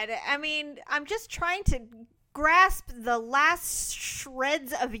 God, I mean, I'm just trying to grasp the last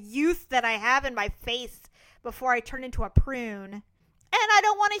shreds of youth that I have in my face before I turn into a prune. And I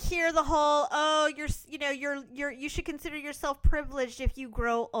don't want to hear the whole, you should consider yourself privileged if you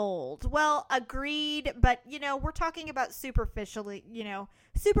grow old. Well, agreed, but we're talking about superficially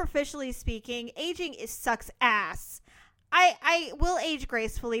speaking, aging sucks ass. I will age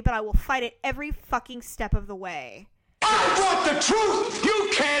gracefully, but I will fight it every fucking step of the way. I want the truth. You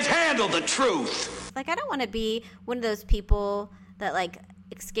can't handle the truth. Like, I don't want to be one of those people that, like,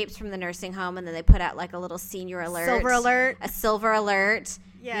 escapes from the nursing home and then they put out, like, a little senior alert. Silver alert. A silver alert.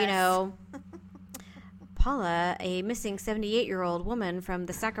 Yes. You know, Paula, a missing 78-year-old woman from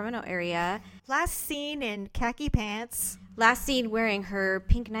the Sacramento area, Last seen in khaki pants. last seen wearing her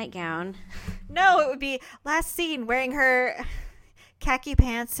pink nightgown. No, it would be last seen wearing her khaki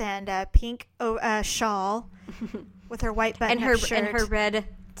pants and a pink shawl with her white button shirt. And her red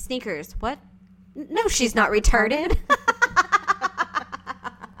sneakers. What? No, she's not retarded.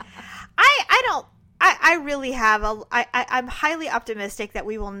 I really have I'm highly optimistic that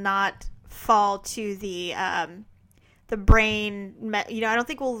we will not fall to the brain. I don't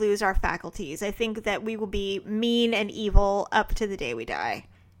think we'll lose our faculties. I think that we will be mean and evil up to the day we die,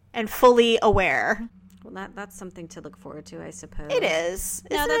 and fully aware. Well, that's something to look forward to, I suppose. It is.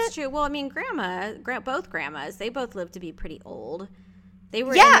 No, Isn't that's it? true. Well, I mean, both grandmas, they both lived to be pretty old. They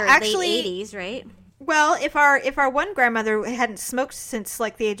were Yeah, in their actually- late 80s, right? Well, if our one grandmother hadn't smoked since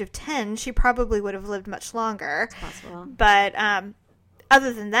like the age of 10, she probably would have lived much longer. It's possible. But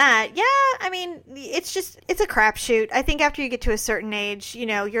other than that, yeah, I mean, it's a crapshoot. I think after you get to a certain age,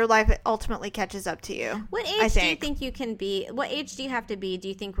 your life ultimately catches up to you. What I age do you think. think you can be? What age do you have to be, do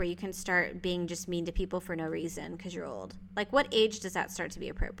you think, where you can start being just mean to people for no reason because you're old? Like, what age does that start to be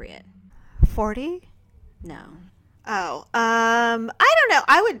appropriate? 40? No. Oh, I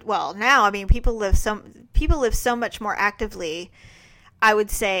don't know. Now, I mean, people live so much more actively. I would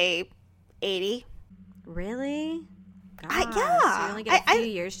say 80. Really? Yeah. So you only get a few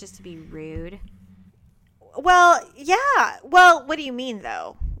years just to be rude. Well, yeah. Well, what do you mean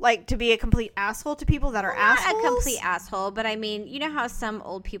though? Like to be a complete asshole to people that are assholes? Not a complete asshole, but I mean, you know how some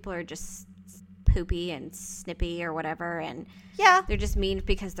old people are just poopy and snippy or whatever, and Yeah. they're just mean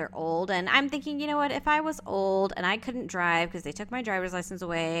because they're old. And I'm thinking, you know what, if I was old and I couldn't drive because they took my driver's license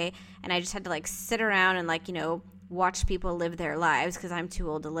away and I just had to like sit around and like, watch people live their lives because I'm too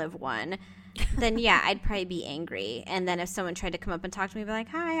old to live one, then yeah, I'd probably be angry. And then if someone tried to come up and talk to me, be like,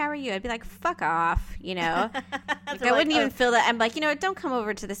 hi, how are you? I'd be like, fuck off, Like, I wouldn't even feel that. I'm like, don't come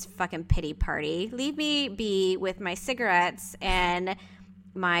over to this fucking pity party. Leave me be with my cigarettes and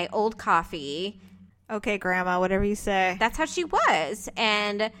my old coffee. Okay, Grandma, whatever you say. That's how she was.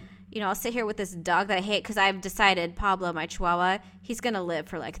 And, I'll sit here with this dog that I hate because I've decided Pablo, my Chihuahua, he's going to live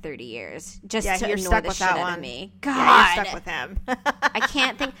for like 30 years just to you're annoy stuck the with shit that out one. of me. God. Yeah, you're stuck with him. I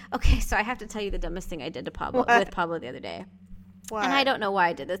can't think. Okay, so I have to tell you the dumbest thing I did to Pablo What? with Pablo the other day. What? And I don't know why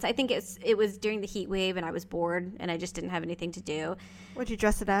I did this. I think it was during the heat wave and I was bored and I just didn't have anything to do. Would you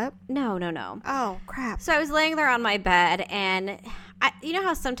dress it up? No. Oh, crap. So I was laying there on my bed, and you know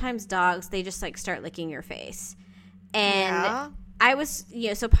how sometimes dogs, they just like start licking your face, and Yeah. I was,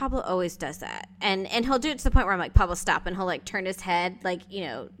 so Pablo always does that, and he'll do it to the point where I'm like, Pablo, stop, and he'll like turn his head like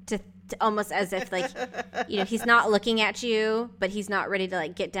to almost as if like he's not looking at you, but he's not ready to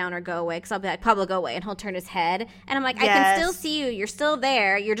like get down or go away, because I'll be like, Pablo, go away, and he'll turn his head, and I'm like, I can still Yes. see you, you're still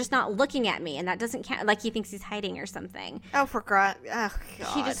there, you're just not looking at me, and that doesn't count. Like he thinks he's hiding or something. Oh, for God. Oh,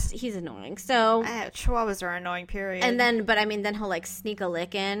 God. He's annoying. So Chihuahuas are annoying, period. and then, but I mean, then he'll like sneak a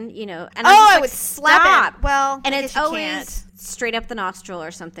lick in, and I'm just I like, would slap stop. it. Well, and I it's guess you always can't. straight up the nostril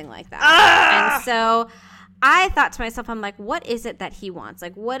or something like that. And so I thought to myself, I'm like, what is it that he wants?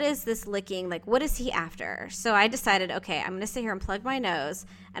 Like, what is this licking? Like, what is he after? So I decided, okay, I'm going to sit here and plug my nose,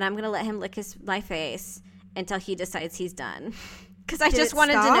 and I'm going to let him lick my face until he decides he's done. Because I Did just it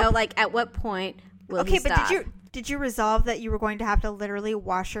wanted to stop? know, like, at what point will he Okay, but stop? did you resolve that you were going to have to literally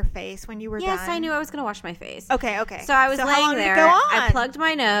wash your face when you were Yes, done? I knew I was going to wash my face. Okay. So I was how laying long did it there. go on? I plugged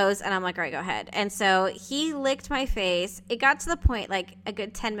my nose, and I'm like, all right, go ahead. And so he licked my face. It got to the point, like a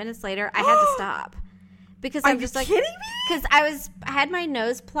good 10 minutes later, I had to stop. Because Are I'm you just like, kidding me? because I had my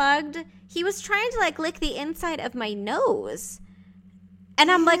nose plugged. He was trying to like lick the inside of my nose, and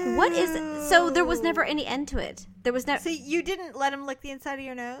I'm like, what is it? So there was never any end to it. There was never. So you didn't let him lick the inside of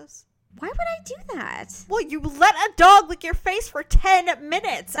your nose? Why would I do that? Well, you let a dog lick your face for 10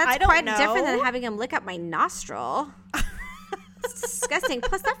 minutes. That's I don't quite know. different than having him lick up my nostril. It's disgusting.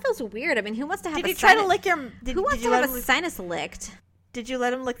 Plus, that feels weird. I mean, who wants to have? Did a you try to sinus- lick your? Who wants to have a sinus licked? Did you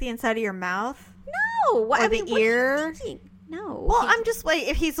let him lick the inside of your mouth? No. What, Or I the mean, what are you ear? thinking? No. Well, I'm just like,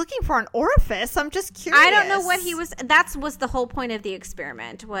 if he's looking for an orifice, I'm just curious. I don't know what he was. That was the whole point of the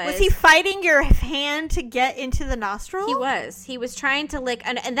experiment. Was he fighting your hand to get into the nostril? He was. He was trying to lick,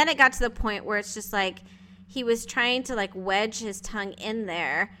 and then it got to the point where it's just like he was trying to like wedge his tongue in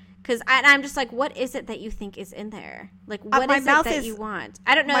there. Because I'm just like, what is it that you think is in there? Like, what my is it mouth that is- you want?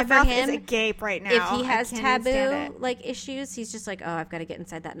 I don't know My if for mouth him, is agape right now. if he I has can't even stand taboo it. like issues, he's just like, oh, I've got to get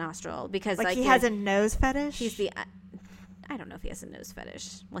inside that nostril because Like he you has know, a nose fetish? he's the I don't know if he has a nose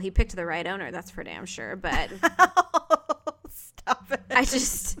fetish. Well, he picked the right owner, that's for damn sure. But Stop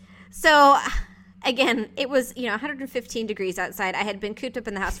it. So again, it was 115 degrees outside. I had been cooped up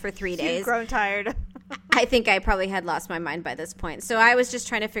in the house for 3 days. You've grown tired. I think I probably had lost my mind by this point. So I was just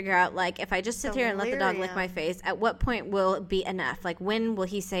trying to figure out, like, if I just sit here and let the dog lick my face, at what point will it be enough? Like, when will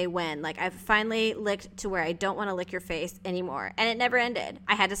he say when? Like, I've finally licked to where I don't want to lick your face anymore. And it never ended.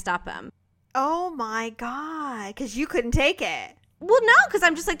 I had to stop him. Oh my God. Because you couldn't take it. Well, no, because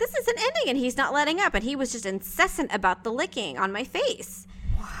I'm just like, this isn't ending. And he's not letting up. And he was just incessant about the licking on my face.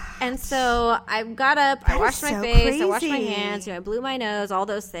 And so I got up, I washed my face, I washed my hands, I blew my nose, all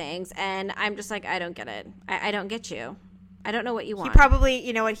those things. And I'm just like, I don't get it. I don't get you. I don't know what you want. He probably,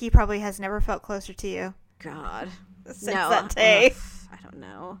 you know what? He probably has never felt closer to you. God. Since that day. I don't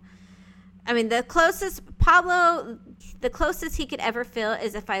know. I mean, the closest he could ever feel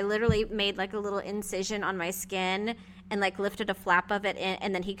is if I literally made like a little incision on my skin and like lifted a flap of it in,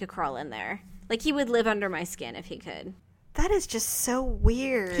 and then he could crawl in there. Like he would live under my skin if he could. That is just so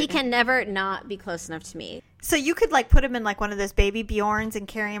weird. He can never not be close enough to me. So you could like put him in like one of those baby Bjorns and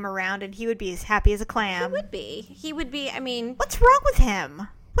carry him around and he would be as happy as a clam. He would be, I mean. What's wrong with him?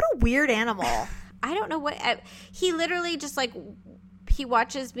 What a weird animal. I don't know what. He literally just like, he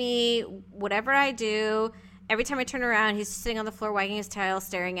watches me, whatever I do. Every time I turn around, he's sitting on the floor wagging his tail,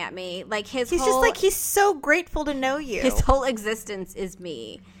 staring at me. Like he's just like, he's so grateful to know you. His whole existence is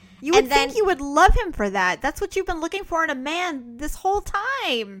me. You would think you would love him for that. That's what you've been looking for in a man this whole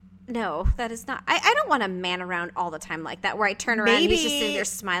time. No, that is not. I don't want a man around all the time like that where I turn around and he's just sitting there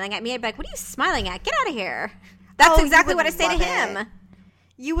smiling at me. I'd be like, what are you smiling at? Get out of here. That's exactly what I say to him.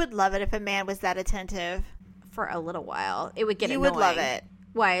 You would love it if a man was that attentive. For a little while. It would get annoying. You would love it.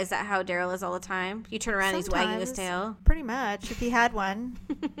 Why? Is that how Daryl is all the time? You turn around and he's wagging his tail? Pretty much. If he had one.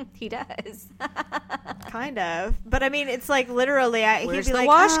 He does. Kind of. But I mean, it's like literally. Where's he'd be the like,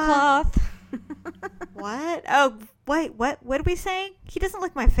 washcloth? What? Oh, wait, what are we saying? He doesn't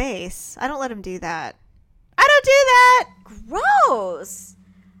lick my face. I don't let him do that. I don't do that! Gross!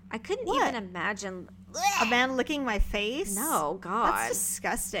 I couldn't even imagine. A man licking my face? No, God. That's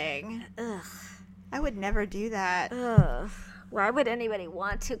disgusting. Ugh. I would never do that. Ugh. Why would anybody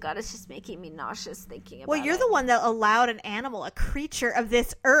want to? God, it's just making me nauseous thinking about it. Well, you're the one that allowed an animal, a creature of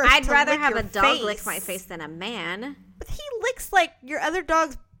this earth, I'd rather have a dog face. lick my face than a man. But he licks like your other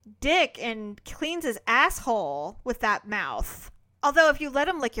dog's dick and cleans his asshole with that mouth. Although if you let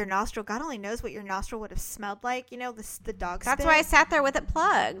him lick your nostril, God only knows what your nostril would have smelled like. You know, the dog spit. That's why I sat there with it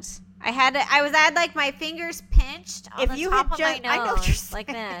plugged. I had like my fingers pinched on the top of my nose. I know what you're saying.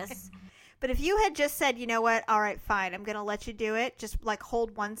 Like this. But if you had just said, you know what, all right, fine, I'm going to let you do it, just like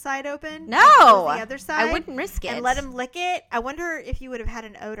hold one side open. No. The other side. I wouldn't risk it. And let him lick it. I wonder if you would have had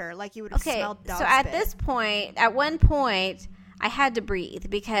an odor, like you would have smelled dog spit. So at one point, I had to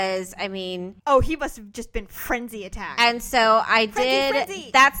breathe because, I mean. Oh, he must have just been frenzy attacked. And so I Frenzy.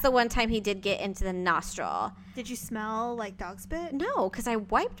 That's the one time he did get into the nostril. Did you smell like dog spit? No, because I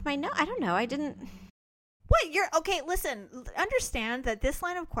wiped my nose. I don't know. I didn't. What? Okay, listen, understand that this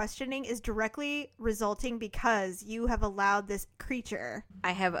line of questioning is directly resulting because you have allowed this creature.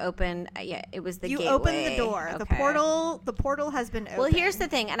 I have opened, it was the gateway. You opened the door. Okay. The portal has been opened. Well, here's the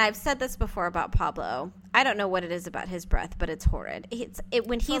thing, and I've said this before about Pablo. I don't know what it is about his breath, but it's horrid.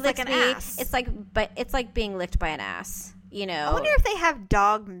 When he licks like me, ass. it's like being licked by an ass. You know. I wonder if they have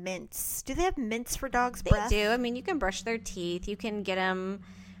dog mints. Do they have mints for dogs' breath? They do. I mean, you can brush their teeth. You can get them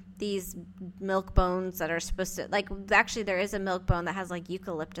these milk bones that are supposed to, like, actually there is a milk bone that has like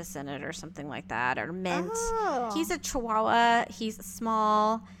eucalyptus in it or something like that, or mint. Oh. He's a Chihuahua. He's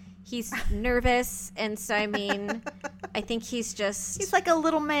small. He's nervous. And so, I mean, I think he's like a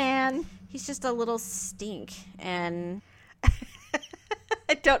little man. He's just a little stink. And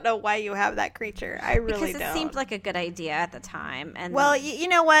I don't know why you have that creature. I really don't. Because it seemed like a good idea at the time. And well, you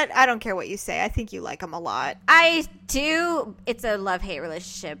know what? I don't care what you say. I think you like him a lot. I do. It's a love-hate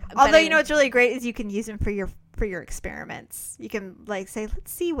relationship. Although, you know what's really great is you can use him for your experiments. You can like say,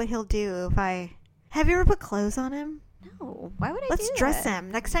 let's see what he'll do if I. Have you ever put clothes on him? No. Why would I Let's do dress that?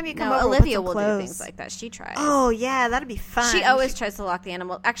 him. Next time you come over, Olivia we'll do things like that. She tries. Oh, yeah. That'd be fun. She always tries to lock the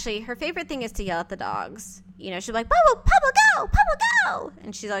animal. Actually, her favorite thing is to yell at the dogs. You know, she'll be like, Pablo, go! Pablo, go!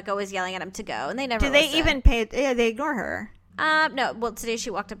 And she's like always yelling at him to go. And they never Do they listen. even pay? Yeah, they ignore her. No. Well, today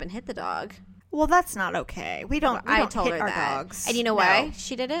she walked up and hit the dog. Well, that's not okay. We don't I told hit her our that. dogs. And you know why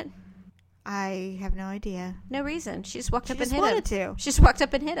she did it? I have no idea. No reason. She just walked up and just hit wanted him. to. She just walked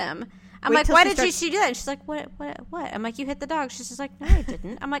up and hit him. I'm Wait like, till why she did starts- she do that? And she's like, what? I'm like, you hit the dog. She's just like, no, I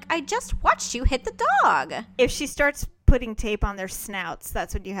didn't. I'm like, I just watched you hit the dog. If she starts putting tape on their snouts,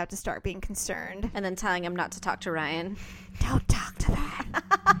 that's when you have to start being concerned. And then telling him not to talk to Ryan. Don't talk to them.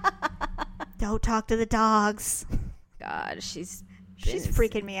 Don't talk to the dogs. God, she's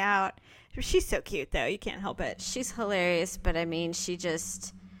freaking me out. She's so cute, though. You can't help it. She's hilarious, but I mean,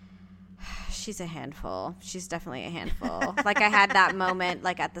 she's a handful. She's definitely a handful. Like I had that moment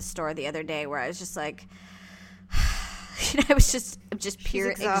like at the store the other day where I was just like, I was just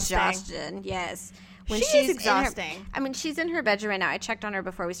pure exhaustion. Yes. When She is exhausting. She's in her bedroom right now. I checked on her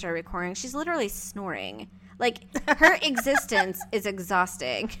before we started recording. She's literally snoring. Like her existence is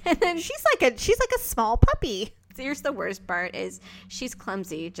exhausting. And then She's like a small puppy. here's the worst part is she's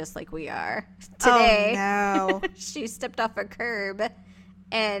clumsy just like we are. Today, Oh, no. she stepped off a curb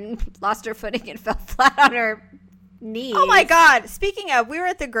and lost her footing and fell flat on her knees. Oh my God. Speaking of, we were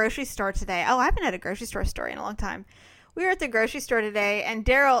at the grocery store today. Oh, I haven't had a grocery store story in a long time. We were at the grocery store today, and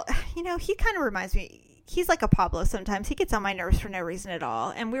Daryl, he kind of reminds me, he's like a Pablo sometimes. He gets on my nerves for no reason at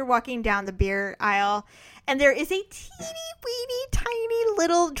all. And we were walking down the beer aisle, and there is a teeny weeny tiny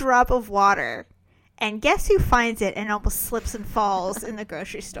little drop of water. And guess who finds it and almost slips and falls in the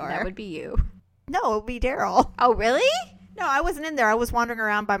grocery store? That would be you. No, it would be Daryl. Oh, really? No, I wasn't in there. I was wandering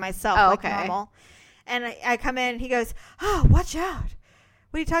around by myself Oh, like okay. normal. And I come in and he goes, "Oh, watch out.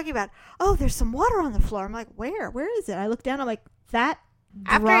 What are you talking about?" "Oh, there's some water on the floor." I'm like, "Where? Where is it?" I look down. I'm like, "That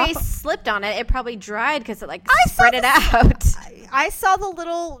After drop." he slipped on it, it probably dried because it like I saw spread it out. I saw the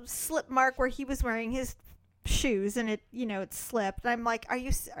little slip mark where he was wearing his shoes and it slipped. And I'm like, are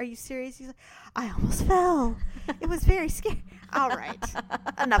you serious? He's like, "I almost fell. It was very scary." All right.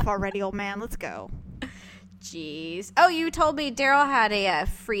 Enough already, old man. Let's go. Jeez. Oh, you told me Daryl had a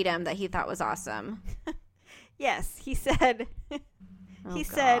freedom that he thought was awesome. Yes, he said. Oh, He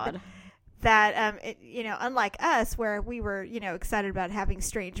said God. that unlike us where we were excited about having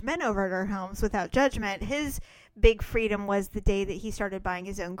strange men over at our homes without judgment, his big freedom was the day that he started buying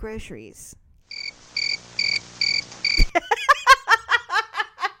his own groceries.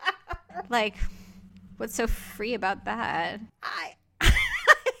 Like, what's so free about that? I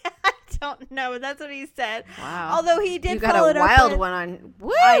don't know. That's what he said. Wow. Although he did You got follow a it up wild with- one on.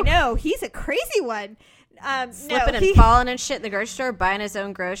 Woo! I know, he's a crazy one. Slipping and falling and shit in the grocery store, buying his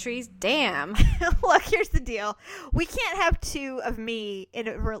own groceries. Damn. Look, here's the deal. We can't have two of me in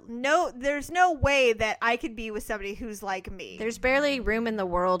a there's no way that I could be with somebody who's like me. There's barely room in the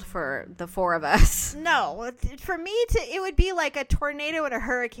world for the four of us. No, for me it would be like a tornado and a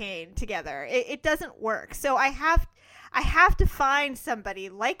hurricane together. It doesn't work. So I have to find somebody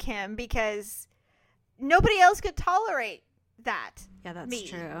like him because nobody else could tolerate that. Yeah, that's me.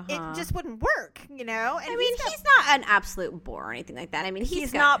 true. Huh? It just wouldn't work, And I mean, he's not an absolute bore or anything like that. I mean,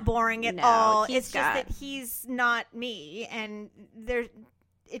 he's not boring at No, all. he's It's just that he's not me, and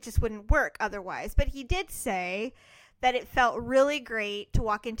it just wouldn't work otherwise. But he did say that it felt really great to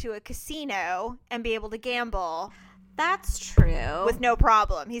walk into a casino and be able to gamble That's true. with no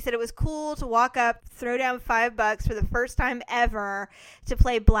problem. He said it was cool to walk up, throw down $5 for the first time ever to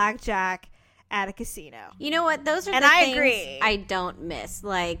play blackjack at a casino. You know what? Those are And the I things agree. I don't miss.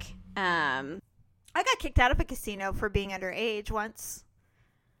 Like, I got kicked out of a casino for being underage once.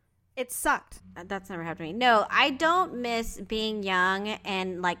 It sucked. that's never happened to me. No, I don't miss being young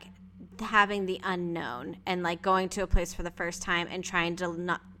and like having the unknown and like going to a place for the first time and trying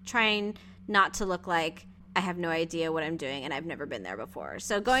not to look like I have no idea what I'm doing and I've never been there before.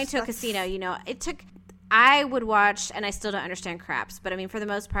 So going to a casino, I would watch, and I still don't understand craps, but I mean, for the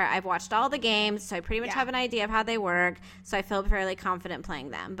most part, I've watched all the games, so I pretty much have an idea of how they work, so I feel fairly confident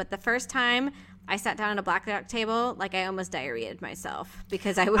playing them. But the first time I sat down at a blackjack table, like I almost diarrheaed myself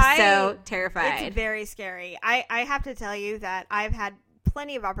because I was so terrified. It's very scary. I have to tell you that I've had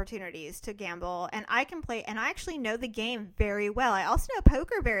plenty of opportunities to gamble, and I can play, and I actually know the game very well. I also know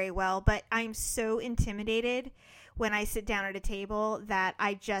poker very well, but I'm so intimidated when I sit down at a table that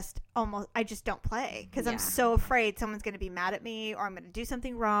I just don't play because I'm so afraid someone's going to be mad at me or I'm going to do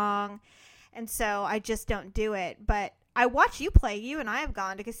something wrong. And so I just don't do it. But I watch you play. You and I have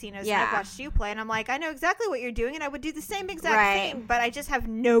gone to casinos and I've watched you play, and I'm like, I know exactly what you're doing and I would do the same exact thing, but I just have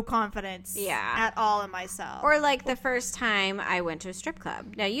no confidence at all in myself. Or like the first time I went to a strip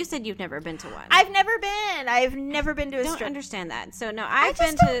club. Now, you said you've never been to one. I've never been to a don't strip. understand that. So no, I've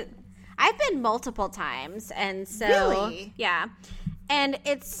been multiple times, and so Really? yeah. And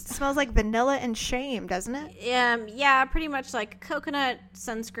It smells like vanilla and shame, doesn't it? yeah, pretty much like coconut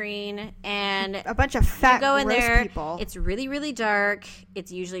sunscreen and A bunch of fat, go in gross there. people. It's really, really dark.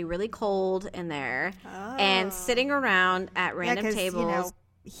 It's usually really cold in there. And sitting around at random 'cause, tables,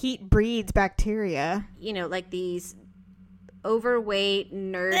 heat breeds bacteria. like these overweight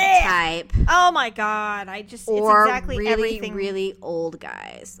nerd type Oh my god! It's or exactly really, everything. really old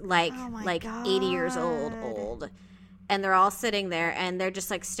guys, like Oh my 80 years God. old. And they're all sitting there and they're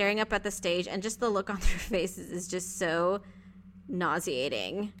just like staring up at the stage, and just the look on their faces is just so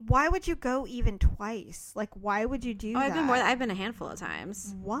nauseating. Why would you go even twice? Like, why would you do that? I've been a handful of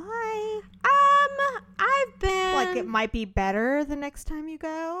times. Why? I've been Like, it might be better the next time you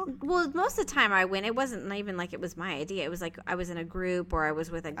go. well, most of the time I went. It wasn't even like it was my idea. It was like I was in a group, or I was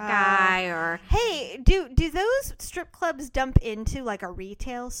with a guy, or Hey, do those strip clubs dump into like a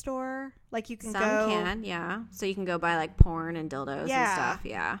retail store? Like you can some go. can, yeah. So you can go buy like porn and dildos Yeah. and stuff,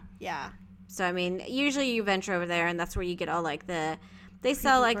 yeah. Yeah. So I mean, usually you venture over there, and that's where you get all like they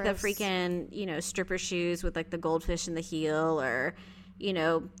sell like gross. the freaking stripper shoes with like the goldfish in the heel, or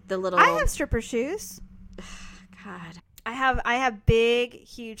the little. I have stripper shoes. God. I have big,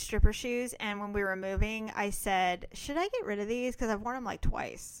 huge stripper shoes, and when we were moving, I said, "Should I get rid of these? Because I've worn them like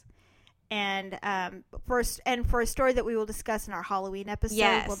twice." And for a story that we will discuss in our Halloween episode,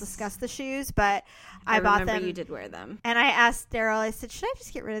 Yes. we'll discuss the shoes. But I bought remember them. you did wear them. And I asked Daryl, I said, "Should I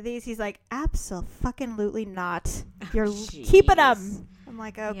just get rid of these?" He's like, "Absolutely not. You're keeping them." I'm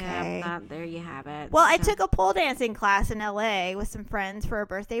like, "Okay." Yeah, there you have it. Well, I So- took a pole dancing class in LA with some friends for a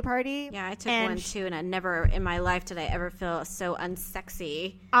birthday party. Yeah, I took and one too, and I never in my life did I ever feel so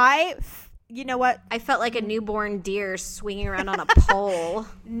unsexy. You know what? I felt like a newborn deer swinging around on a pole.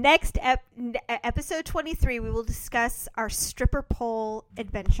 Next episode 23, we will discuss our stripper pole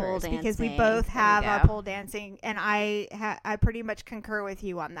adventures because we dancing. both There have you our go. pole dancing, and I pretty much concur with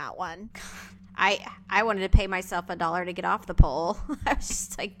you on that one. I wanted to pay myself $1 to get off the pole. I was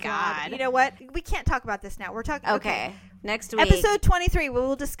just like, God. You know what? We can't talk about this now. We're talking. Okay. Next week. Episode 23, we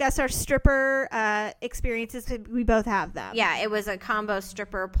will discuss our stripper experiences. We both have them. Yeah, it was a combo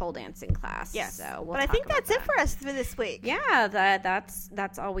stripper pole dancing class. Yes. So we'll but I talk think about that's it for us for this week. Yeah,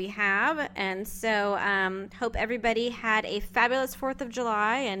 that's all we have. And so hope everybody had a fabulous 4th of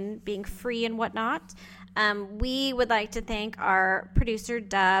July and being free and whatnot. We would like to thank our producer,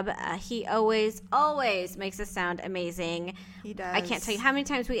 Dub. He always makes us sound amazing. He does. I can't tell you how many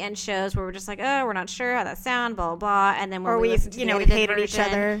times we end shows where we're just like, oh, we're not sure how that sound, blah, blah, blah. And then when Or we we've, listen to the we've edited hated each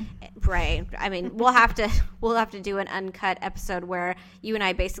version- other. Right. I mean, we'll have to do an uncut episode where you and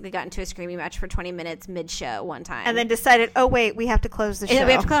I basically got into a screaming match for 20 minutes mid-show one time. And then decided, oh, wait, we have to close the show. And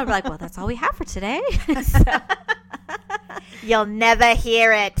we have to close. We're like, well, that's all we have for today. You'll never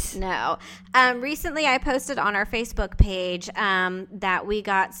hear it. No. Recently, I posted on our Facebook page that we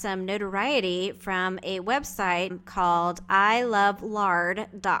got some notoriety from a website called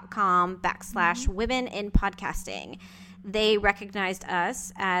ilovelard.com/women in podcasting. They recognized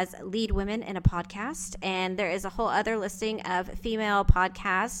us as lead women in a podcast, and there is a whole other listing of female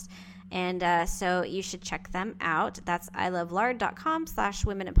podcasts. And so you should check them out. That's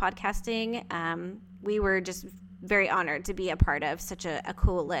ilovelard.com/women in podcasting. We were just very honored to be a part of such a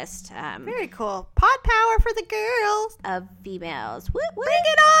cool list Very cool. Pod power for the girls. of females. Woo, woo. Bring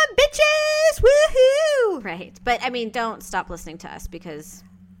it on, bitches! Woohoo! Right. But I mean, don't stop listening to us because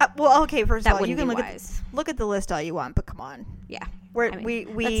Well, okay, first That of all, you wouldn't can be look wise. look at the list all you want, but come on. yeah. We're, I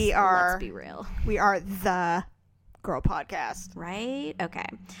mean, we let's be real. the girl podcast. Right? Okay.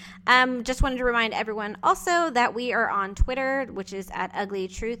 Just wanted to remind everyone also that we are on Twitter, which is at Ugly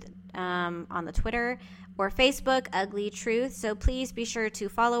Truth on the Twitter, or Facebook, Ugly Truth. So please be sure to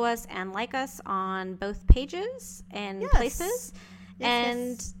follow us and like us on both pages and Yes. places. Yes,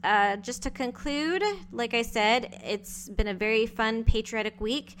 And just to conclude, like I said, it's been a very fun patriotic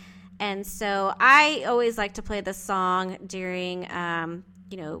week. And so I always like to play this song during,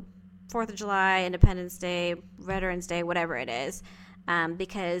 4th of July, Independence Day, Veterans Day, whatever it is,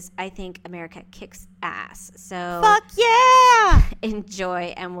 because I think America kicks ass. So Fuck yeah!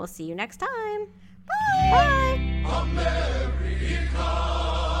 enjoy, and we'll see you next time. Bye.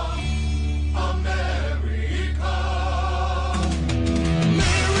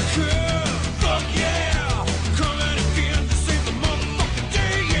 Fuck yeah! Coming again to save the motherfucking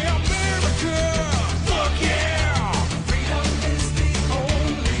day, yeah, America! Fuck yeah! Freedom is the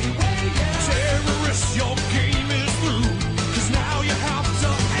only way, yeah. Terrorists, your game is through, 'cause now you have to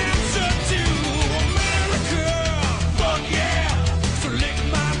answer to America! Fuck yeah! So lick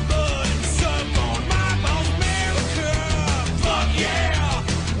my blood and suck on my bones, America! Fuck yeah!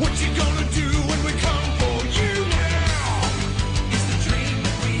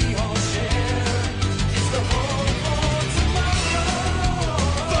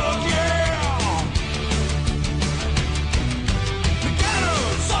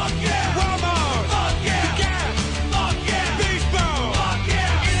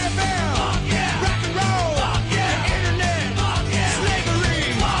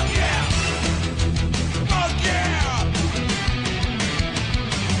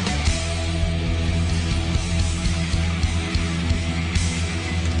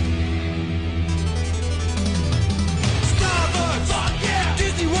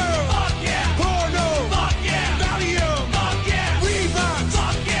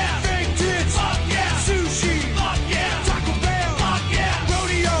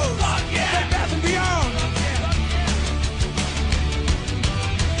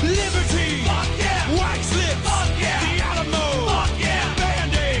 Liberty, fuck yeah. White slips, fuck yeah. The Alamo, fuck yeah.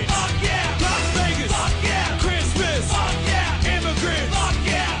 Band-Aids, fuck yeah. Las Vegas, fuck yeah. Christmas, fuck yeah. Immigrants, fuck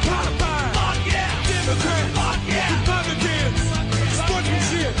yeah. Columbine, fuck yeah. Democrats, fuck yeah. Republicans,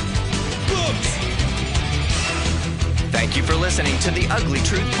 sportsmanship, books. Thank you for listening to the Ugly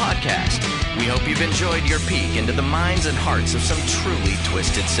Truth Podcast. We hope you've enjoyed your peek into the minds and hearts of some truly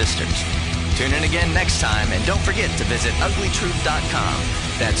twisted sisters. Tune in again next time, and don't forget to visit uglytruth.com.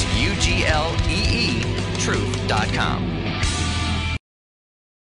 That's UGLEE truth.com.